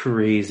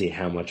crazy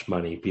how much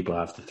money people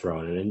have to throw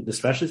in, and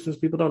especially since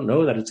people don't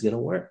know that it's going to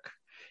work.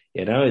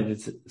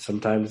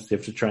 Sometimes you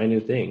have to try new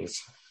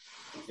things.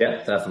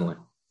 Yeah, definitely.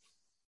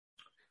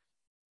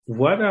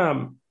 What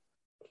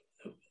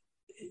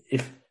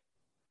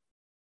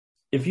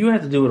if you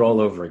had to do it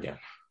all over again?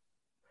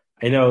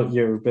 I know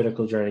your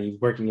rabbinical journey,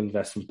 working in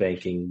investment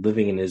banking,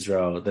 living in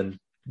Israel, then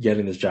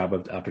getting this job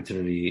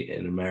opportunity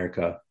in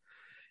America.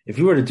 If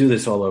you were to do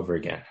this all over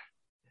again,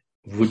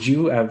 would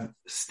you have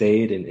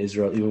stayed in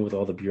Israel even with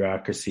all the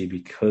bureaucracy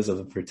because of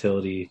the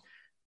fertility,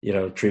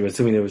 treatment?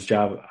 Assuming there was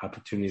job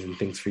opportunities and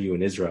things for you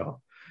in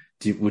Israel,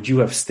 would you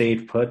have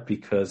stayed put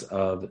because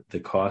of the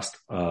cost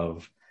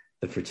of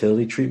the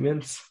fertility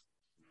treatments?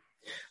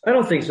 I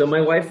don't think so.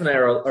 My wife and I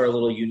are a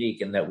little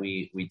unique in that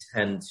we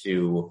tend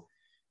to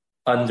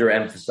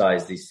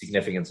underemphasize the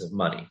significance of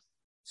money.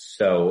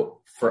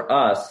 So for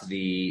us,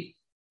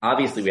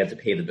 obviously we had to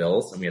pay the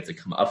bills and we had to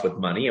come up with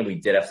money, and we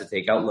did have to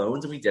take out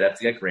loans, and we did have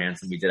to get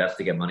grants, and we did have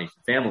to get money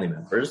from family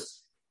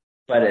members.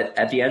 But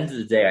at the end of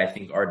the day, I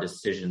think our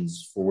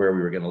decisions for where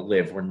we were going to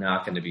live were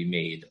not going to be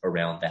made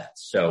around that.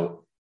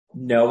 So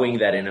knowing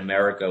that in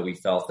America, we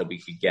felt that we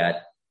could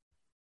get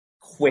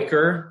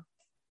quicker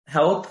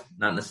help,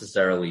 not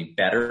necessarily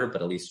better,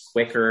 but at least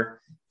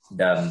quicker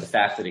the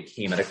fact that it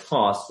came at a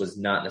cost was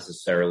not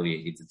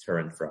necessarily a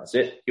deterrent for us.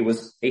 It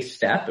was a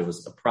step, it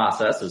was a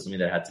process, it was something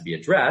that had to be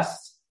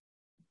addressed,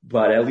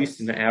 but at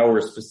least in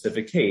our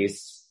specific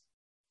case,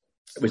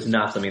 it was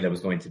not something that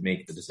was going to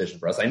make the decision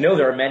for us. I know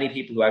there are many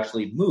people who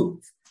actually move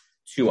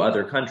to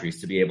other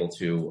countries to be able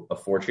to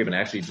afford treatment. I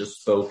actually just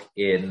spoke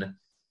in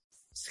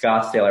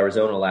Scottsdale,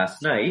 Arizona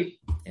last night,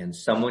 and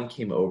someone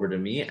came over to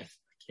me. I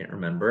can't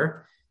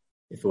remember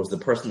if it was the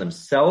person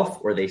themselves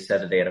or they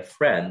said that they had a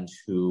friend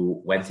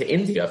who went to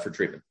India for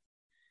treatment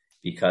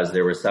because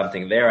there was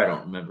something there. I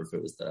don't remember if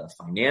it was the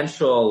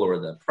financial or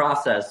the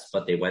process,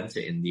 but they went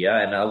to India.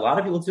 And a lot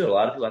of people do it. A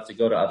lot of people have to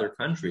go to other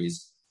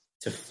countries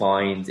to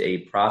find a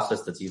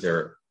process that's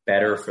either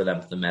better for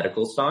them for the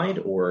medical side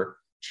or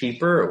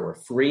cheaper or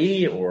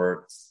free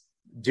or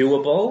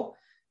doable.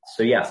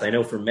 So yes, I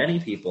know for many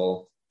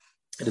people,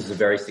 it is a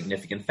very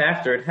significant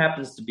factor. It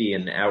happens to be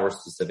in our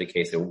specific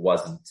case, it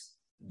wasn't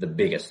the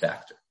biggest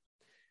factor.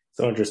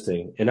 So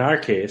interesting. In our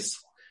case,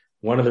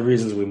 one of the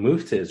reasons we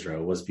moved to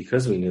Israel was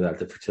because we knew that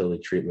the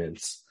fertility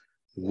treatments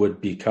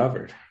would be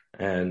covered.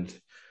 And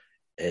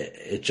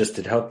it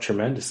helped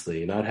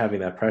tremendously, not having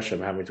that pressure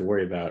of having to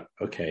worry about,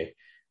 okay,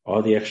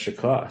 all the extra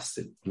costs.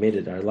 It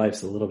made our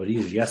lives a little bit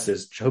easier. Yes,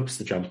 there's hopes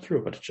to jump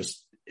through, but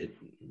it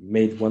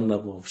made one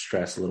level of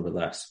stress a little bit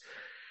less.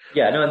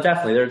 Yeah, no,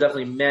 definitely. There are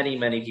definitely many,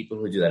 many people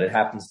who do that. It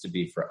happens to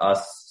be for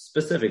us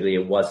specifically,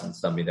 it wasn't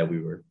something that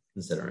we were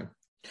considering.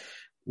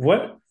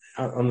 What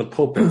on the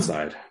pulpit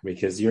side,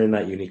 because you're in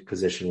that unique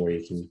position where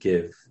you can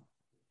give,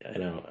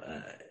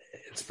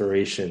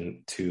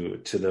 inspiration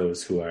to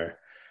those who are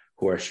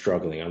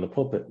struggling on the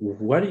pulpit.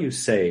 What do you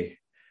say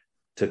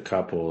to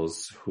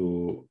couples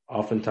who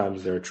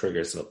oftentimes there are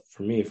triggers? So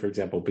for me, for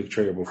example, a big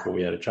trigger before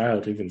we had a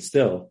child, even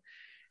still,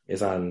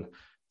 is on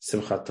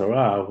Simchat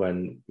Torah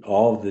when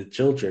all the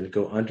children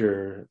go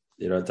under,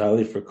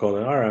 Dali for Kol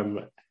Aram,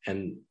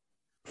 and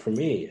for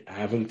me,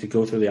 having to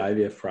go through the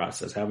IVF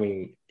process,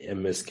 having a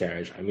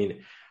miscarriage. I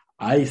mean,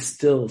 I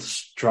still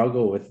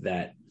struggle with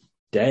that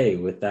day,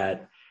 with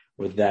that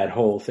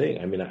whole thing.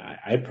 I mean,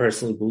 I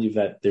personally believe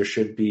that there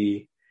should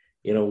be,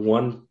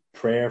 one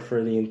prayer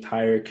for the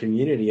entire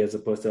community as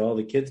opposed to all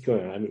the kids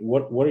going on. I mean,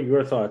 what are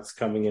your thoughts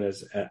coming in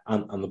as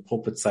on the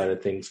pulpit side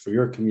of things for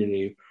your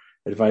community,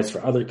 advice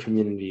for other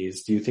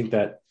communities? Do you think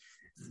that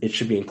it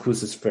should be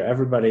inclusive for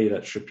everybody?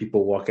 That should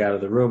people walk out of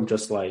the room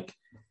just like,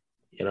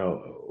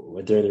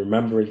 during the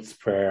remembrance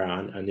prayer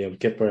on Yom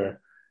Kippur,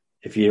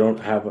 if you don't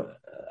have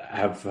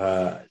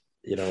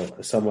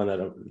someone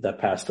that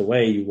passed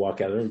away, you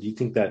walk out of the room. Do you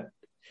think that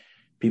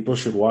people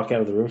should walk out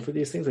of the room for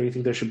these things, or do you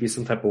think there should be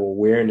some type of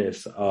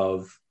awareness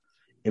of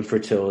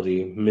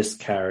infertility,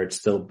 miscarriage,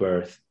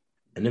 stillbirth,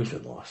 and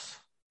infant loss?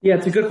 Yeah,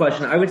 it's a good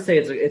question. I would say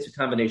it's a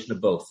combination of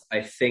both.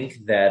 I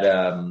think that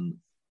on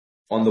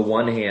the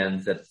one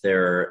hand, that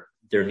there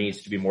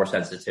needs to be more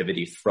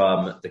sensitivity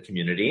from the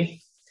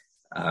community.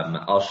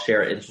 I'll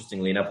share,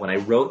 interestingly enough, when I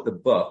wrote the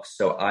book,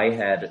 so I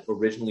had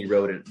originally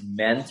wrote it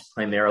meant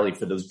primarily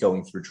for those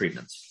going through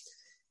treatments.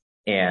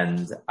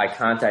 And I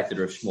contacted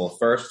Rav Shmuel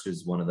first,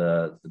 who's one of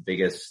the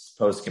biggest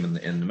poskim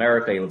in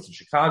America. He lives in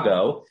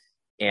Chicago.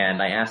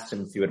 And I asked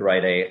him if he would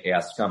write a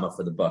haskama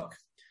for the book.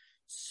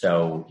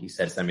 So he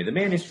said, send me the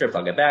manuscript,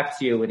 I'll get back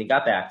to you. And he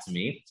got back to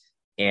me.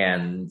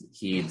 And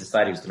he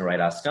decided he was going to write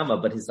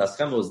haskama, but his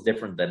haskama was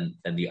different than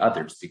the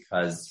others,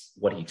 because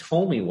what he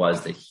told me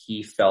was that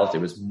he felt it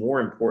was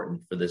more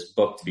important for this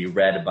book to be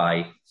read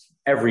by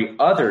every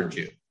other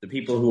Jew, the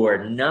people who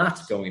are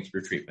not going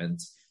through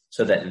treatment,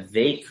 so that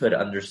they could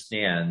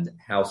understand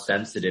how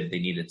sensitive they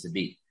needed to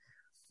be.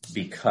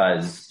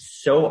 Because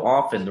so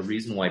often the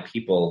reason why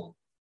people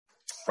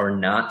are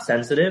not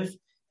sensitive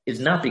is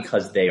not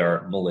because they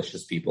are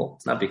malicious people.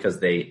 It's not because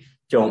they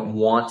don't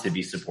want to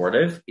be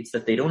supportive. It's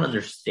that they don't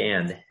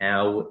understand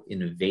how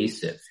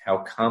invasive, how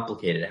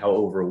complicated, how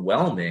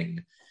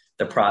overwhelming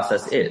the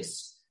process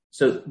is.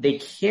 So they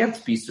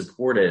can't be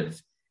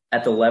supportive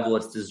at the level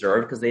it's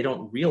deserved because they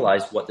don't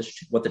realize what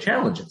the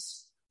challenge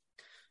is.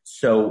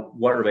 So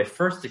what Rabbi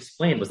first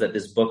explained was that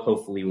this book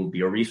hopefully will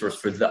be a resource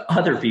for the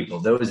other people,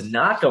 those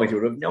not going through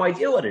it, who have no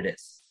idea what it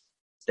is,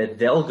 that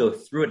they'll go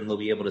through it and they'll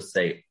be able to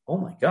say, oh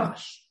my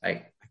gosh,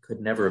 I could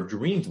never have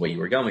dreamed what you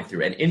were going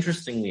through. And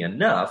interestingly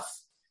enough,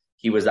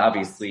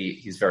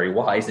 he's very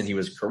wise and he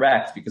was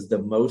correct, because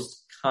the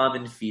most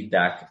common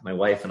feedback my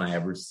wife and I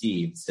have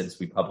received since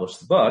we published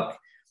the book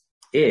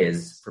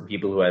is from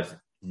people who have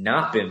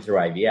not been through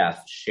IVF,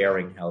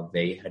 sharing how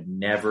they had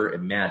never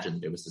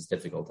imagined it was as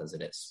difficult as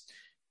it is.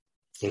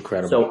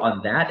 Incredible. So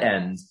on that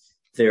end,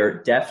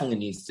 there definitely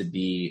needs to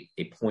be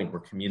a point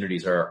where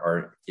communities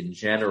are in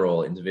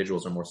general,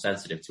 individuals are more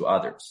sensitive to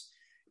others.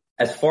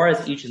 As far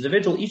as each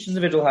individual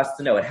has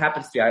to know. It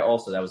happens to be,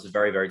 that was a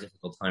very, very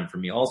difficult time for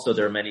me. Also,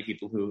 there are many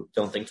people who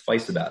don't think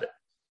twice about it.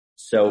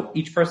 So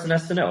each person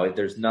has to know.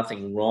 There's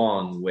nothing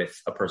wrong with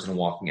a person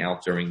walking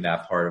out during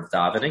that part of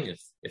davening.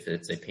 If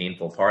it's a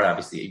painful part,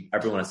 obviously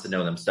everyone has to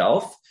know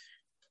themselves.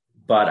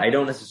 But I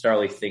don't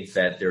necessarily think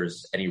that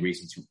there's any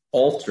reason to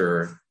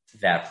alter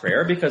that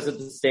prayer, because at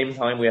the same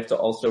time, we have to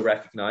also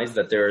recognize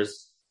that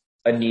there's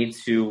a need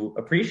to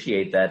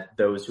appreciate that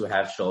those who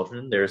have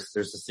children, there's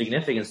a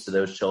significance to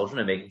those children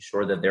and making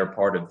sure that they're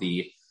part of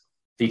the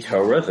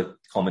Torah, the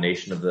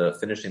culmination of the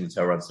finishing the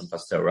Torah and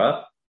Simchas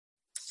Torah.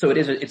 So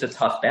it's a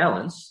tough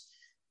balance,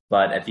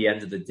 but at the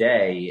end of the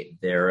day,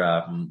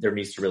 there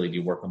needs to really be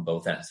work on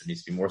both ends. There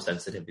needs to be more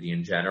sensitivity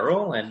in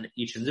general, and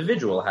each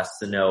individual has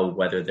to know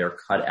whether they're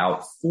cut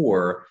out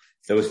for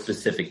those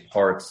specific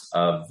parts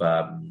of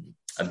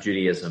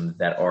Judaism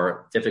that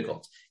are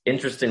difficult.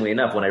 Interestingly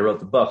enough, when I wrote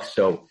the book,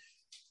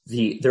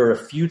 there are a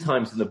few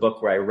times in the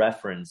book where I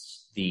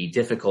reference the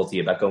difficulty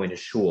about going to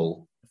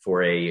shul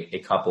for a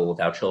couple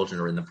without children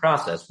or in the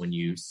process when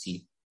you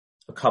see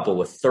a couple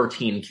with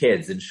 13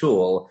 kids in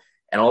shul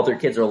and all their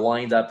kids are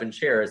lined up in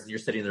chairs and you're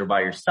sitting there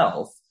by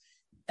yourself.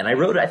 And I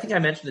wrote it, I think I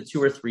mentioned it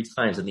 2 or 3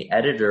 times, and the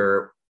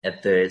editor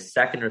at the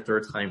second or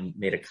third time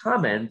made a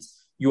comment,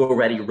 "You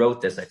already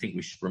wrote this, I think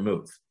we should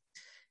remove."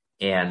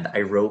 And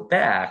I wrote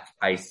back,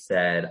 I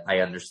said, "I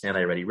understand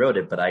I already wrote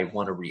it, but I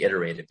want to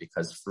reiterate it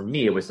because for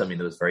me, it was something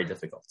that was very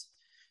difficult."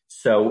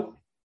 So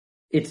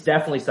it's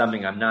definitely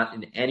something I'm not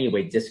in any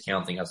way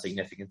discounting how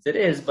significant it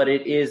is, but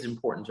it is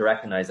important to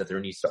recognize that there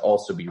needs to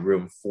also be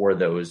room for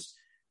those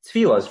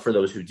tefillahs for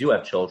those who do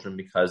have children,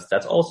 because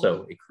that's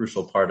also a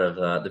crucial part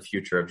of the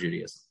future of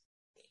Judaism.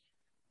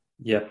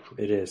 Yep,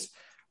 it is.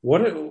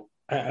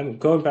 I'm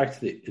going back to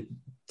the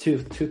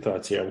two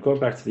thoughts here. I'm going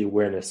back to the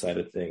awareness side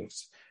of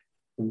things.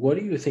 What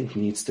do you think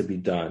needs to be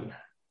done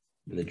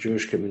in the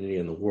Jewish community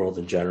and the world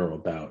in general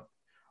about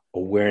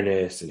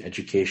awareness and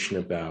education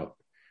about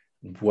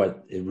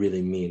what it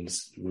really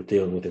means with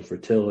dealing with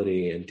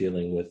infertility and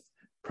dealing with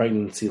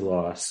pregnancy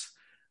loss?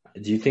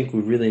 Do you think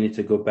we really need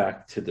to go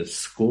back to the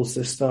school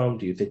system?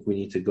 Do you think we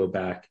need to go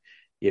back,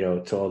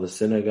 to all the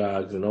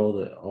synagogues and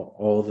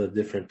all the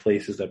different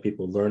places that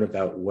people learn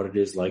about what it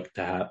is like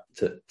to have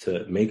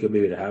to make a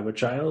baby, to have a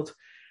child?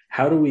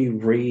 How do we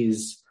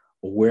raise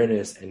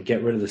awareness and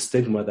get rid of the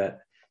stigma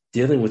that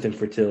dealing with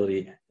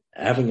infertility,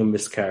 having a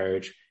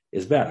miscarriage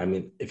is bad? I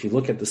mean, if you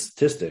look at the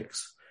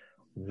statistics,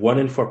 1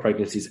 in 4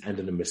 pregnancies end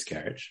in a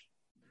miscarriage.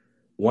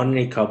 1 in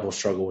 8 couples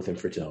struggle with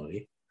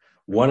infertility.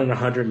 1 in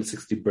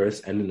 160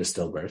 births end in a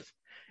stillbirth.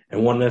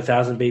 And 1 in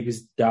 1,000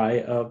 babies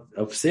die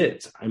of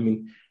SIDS. I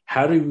mean,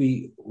 how do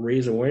we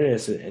raise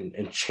awareness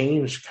and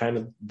change kind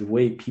of the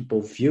way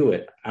people view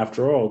it?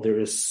 After all, there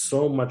is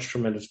so much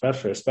tremendous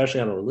pressure,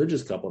 especially on a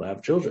religious couple, to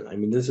have children. I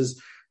mean, this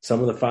is some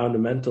of the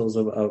fundamentals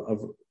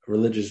of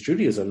religious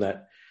Judaism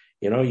that,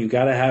 you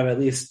got to have at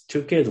least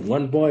 2 kids,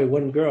 1 boy,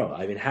 1 girl.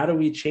 I mean, how do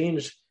we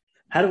change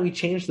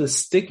the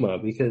stigma?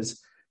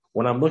 Because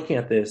when I'm looking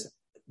at this,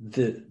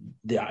 the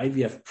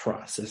IVF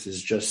process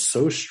is just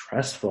so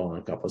stressful on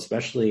a couple,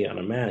 especially on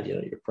a man.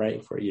 You're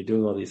praying for it, you're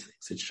doing all these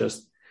things. It's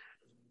just,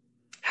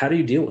 how do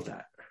you deal with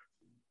that?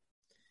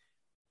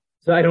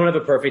 So I don't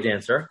have a perfect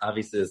answer.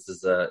 Obviously, this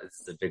is a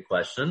big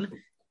question.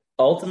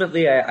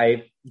 Ultimately,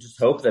 I just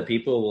hope that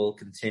people will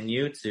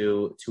continue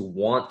to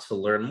want to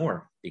learn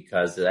more,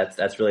 because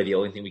that's really the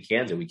only thing we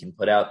can do. We can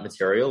put out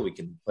material, we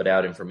can put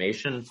out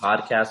information,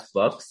 podcasts,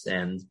 books,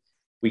 and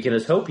we can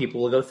just hope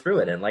people will go through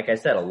it. And like I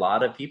said, a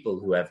lot of people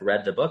who have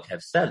read the book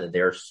have said that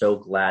they're so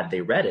glad they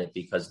read it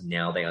because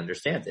now they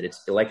understand it.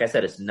 It's like I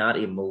said, it's not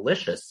a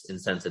malicious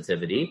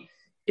insensitivity.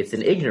 It's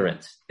an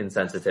ignorant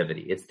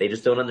insensitivity. They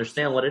just don't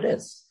understand what it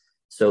is.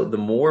 So the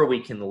more we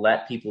can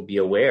let people be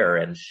aware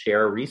and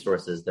share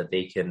resources that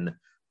they can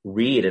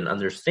read and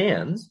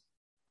understand,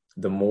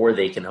 the more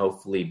they can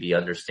hopefully be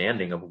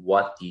understanding of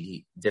what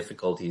the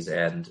difficulties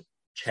and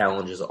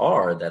challenges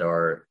are that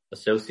are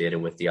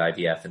associated with the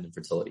IVF and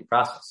infertility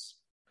process.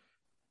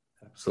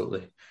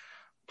 Absolutely.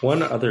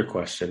 One other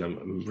question.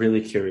 I'm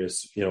really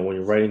curious, when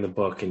you're writing the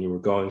book and you were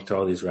going to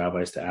all these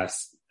rabbis to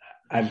ask,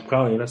 I'm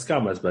calling it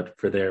eskamas, but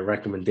for their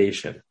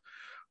recommendation,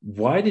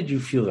 why did you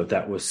feel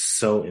that was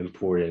so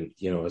important,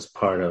 as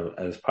part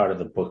of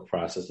the book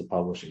process, the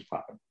publishing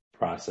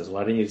process?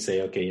 Why didn't you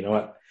say, okay, you know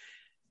what?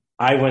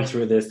 I went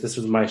through this. This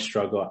was my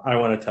struggle. I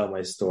want to tell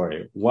my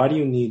story. Why do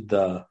you need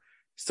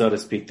so to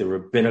speak, the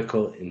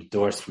rabbinical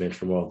endorsement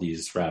from all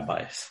these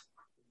rabbis?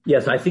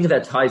 Yes, I think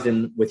that ties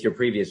in with your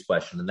previous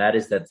question, and that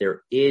is that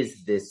there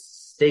is this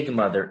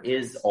stigma, there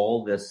is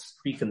all this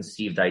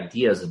preconceived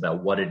ideas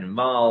about what it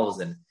involves,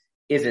 and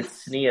is it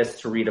tznius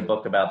to read a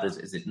book about this?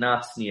 Is it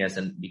not tznius?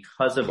 And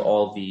because of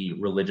all the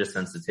religious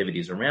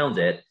sensitivities around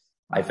it,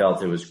 I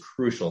felt it was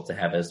crucial to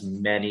have as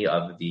many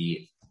of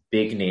the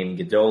big name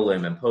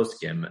gedolim and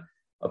poskim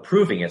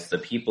approving it so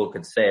that people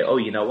could say, oh,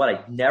 you know what?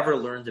 I never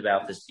learned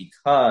about this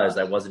because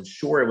I wasn't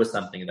sure it was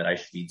something that I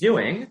should be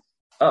doing.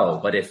 Oh,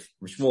 but if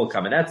Shmuel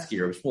Kamenetsky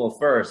or Shmuel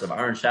First of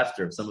Aaron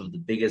Schefter, some of the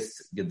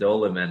biggest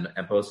gedolim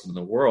and poskim in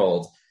the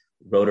world,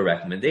 wrote a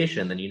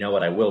recommendation, then you know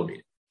what? I will read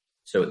it.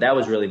 So that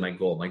was really my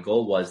goal. My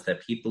goal was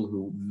that people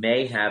who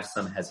may have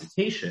some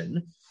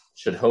hesitation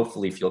should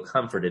hopefully feel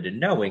comforted in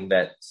knowing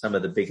that some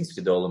of the biggest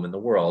gedolim in the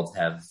world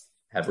have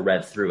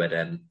read through it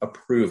and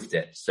approved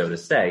it, so to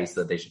say,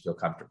 so that they should feel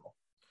comfortable.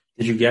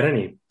 Did you get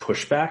any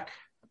pushback?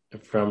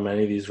 from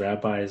any of these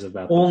rabbis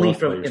about only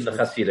from in the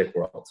Hasidic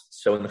world.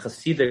 So in the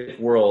Hasidic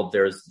world,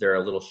 they're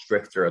a little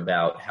stricter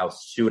about how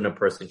soon a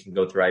person can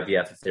go through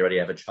IVF if they already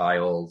have a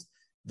child,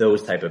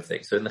 those type of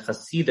things. So in the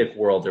Hasidic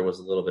world, there was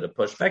a little bit of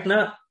pushback,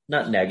 not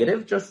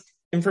negative, just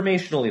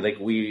informationally. Like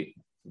we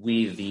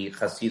the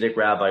Hasidic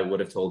rabbi would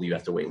have told you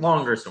have to wait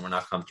longer, so we're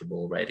not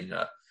comfortable writing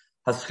a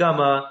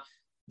haskama,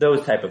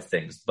 those type of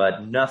things,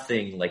 but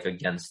nothing like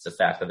against the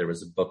fact that there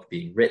was a book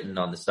being written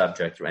on the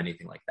subject or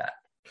anything like that.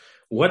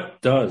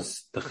 What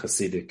does the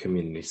Hasidic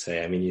community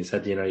say? I mean, you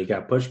said, you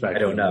got pushback. I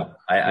don't know.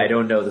 I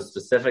don't know the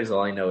specifics.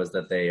 All I know is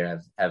that they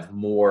have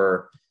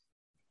more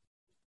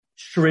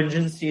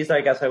stringencies,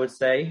 I guess I would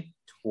say,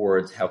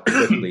 towards how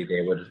quickly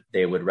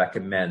they would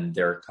recommend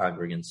their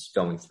congregants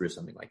going through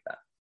something like that.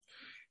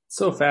 It's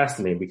so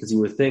fascinating because you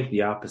would think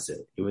the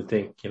opposite. You would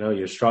think,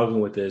 you're struggling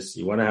with this.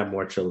 You want to have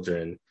more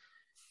children.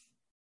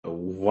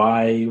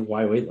 Why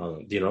wait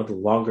long? The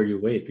longer you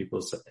wait,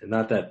 people say,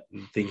 not that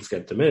things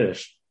get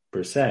diminished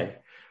per se,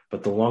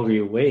 but the longer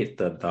you wait,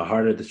 the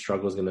harder the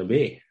struggle is going to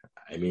be.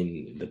 I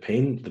mean, the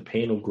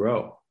pain will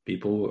grow.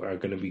 People are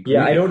going to be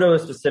grieving. Yeah, I don't know the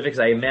specifics.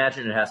 I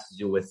imagine it has to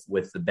do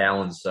with the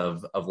balance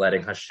of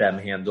letting Hashem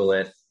handle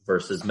it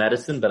versus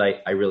medicine, but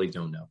I really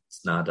don't know.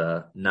 It's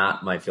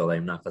not my field.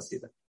 I'm not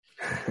Hasidic.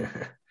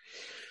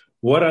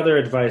 What other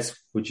advice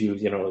would you,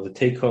 the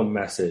take-home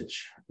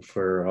message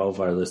for all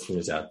of our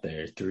listeners out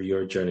there through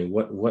your journey?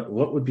 What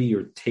would be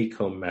your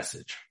take-home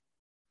message?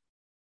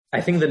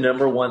 I think the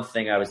number one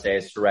thing I would say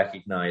is to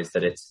recognize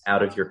that it's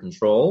out of your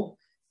control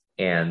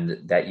and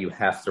that you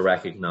have to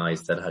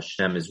recognize that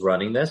Hashem is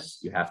running this.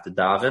 You have to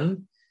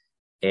daven,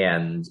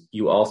 and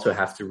you also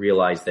have to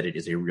realize that it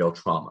is a real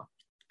trauma,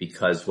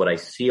 because what I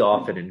see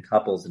often in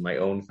couples in my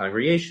own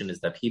congregation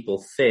is that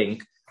people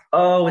think,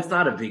 oh, it's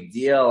not a big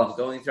deal. I'm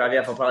going through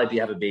IVF. I'll probably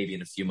have a baby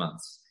in a few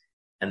months.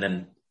 And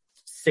then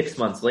 6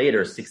 months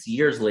later, 6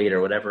 years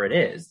later, whatever it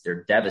is,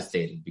 they're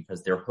devastated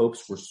because their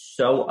hopes were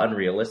so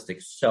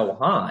unrealistic, so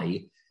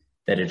high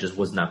that it just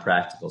was not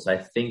practical. So I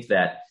think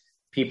that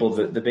people,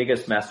 the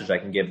biggest message I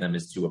can give them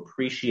is to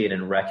appreciate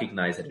and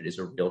recognize that it is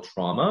a real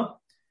trauma,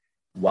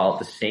 while at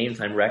the same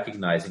time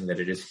recognizing that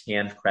it is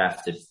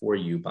handcrafted for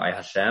you by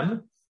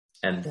Hashem,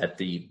 and that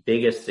the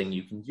biggest thing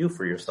you can do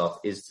for yourself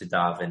is to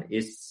daven,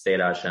 is to say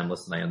to Hashem,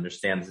 listen, I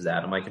understand this is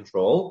out of my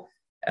control,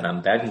 and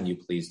I'm begging you,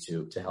 please,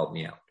 to help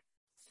me out.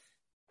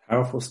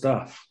 Powerful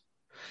stuff.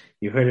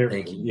 You heard it.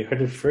 Thank you. You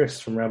heard it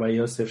first from Rabbi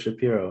Yosef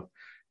Shapiro.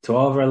 To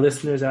all of our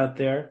listeners out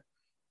there,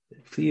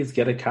 please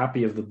get a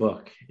copy of the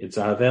book. It's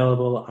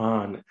available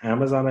on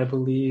Amazon, I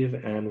believe,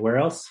 and where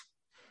else?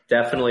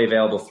 Definitely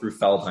available through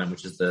Feldheim,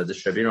 which is the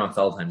distributor on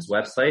Feldheim's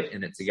website,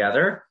 and it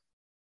together.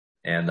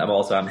 And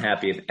I'm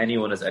happy if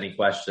anyone has any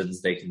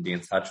questions, they can be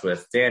in touch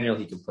with Daniel.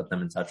 He can put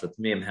them in touch with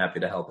me. I'm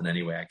happy to help in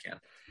any way I can.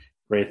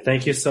 Great.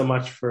 Thank you so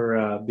much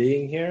for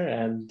being here.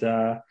 And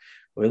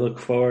we look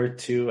forward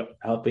to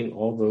helping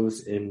all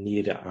those in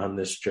need on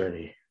this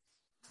journey.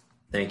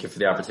 Thank you for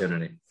the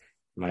opportunity.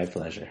 My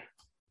pleasure.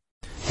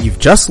 You've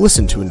just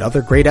listened to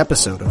another great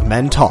episode of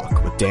Men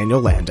Talk with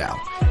Daniel Landau.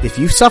 If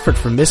you've suffered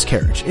from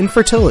miscarriage,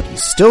 infertility,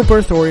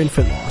 stillbirth, or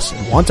infant loss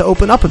and want to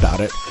open up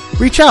about it,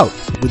 reach out.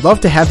 We'd love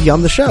to have you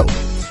on the show.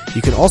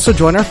 You can also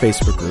join our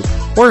Facebook group,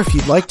 or if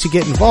you'd like to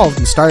get involved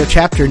and start a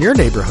chapter in your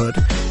neighborhood,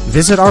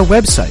 visit our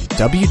website,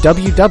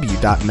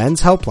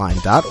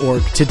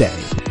 www.menshelpline.org today.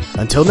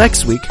 Until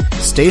next week,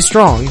 stay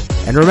strong,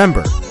 and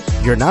remember,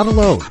 you're not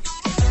alone.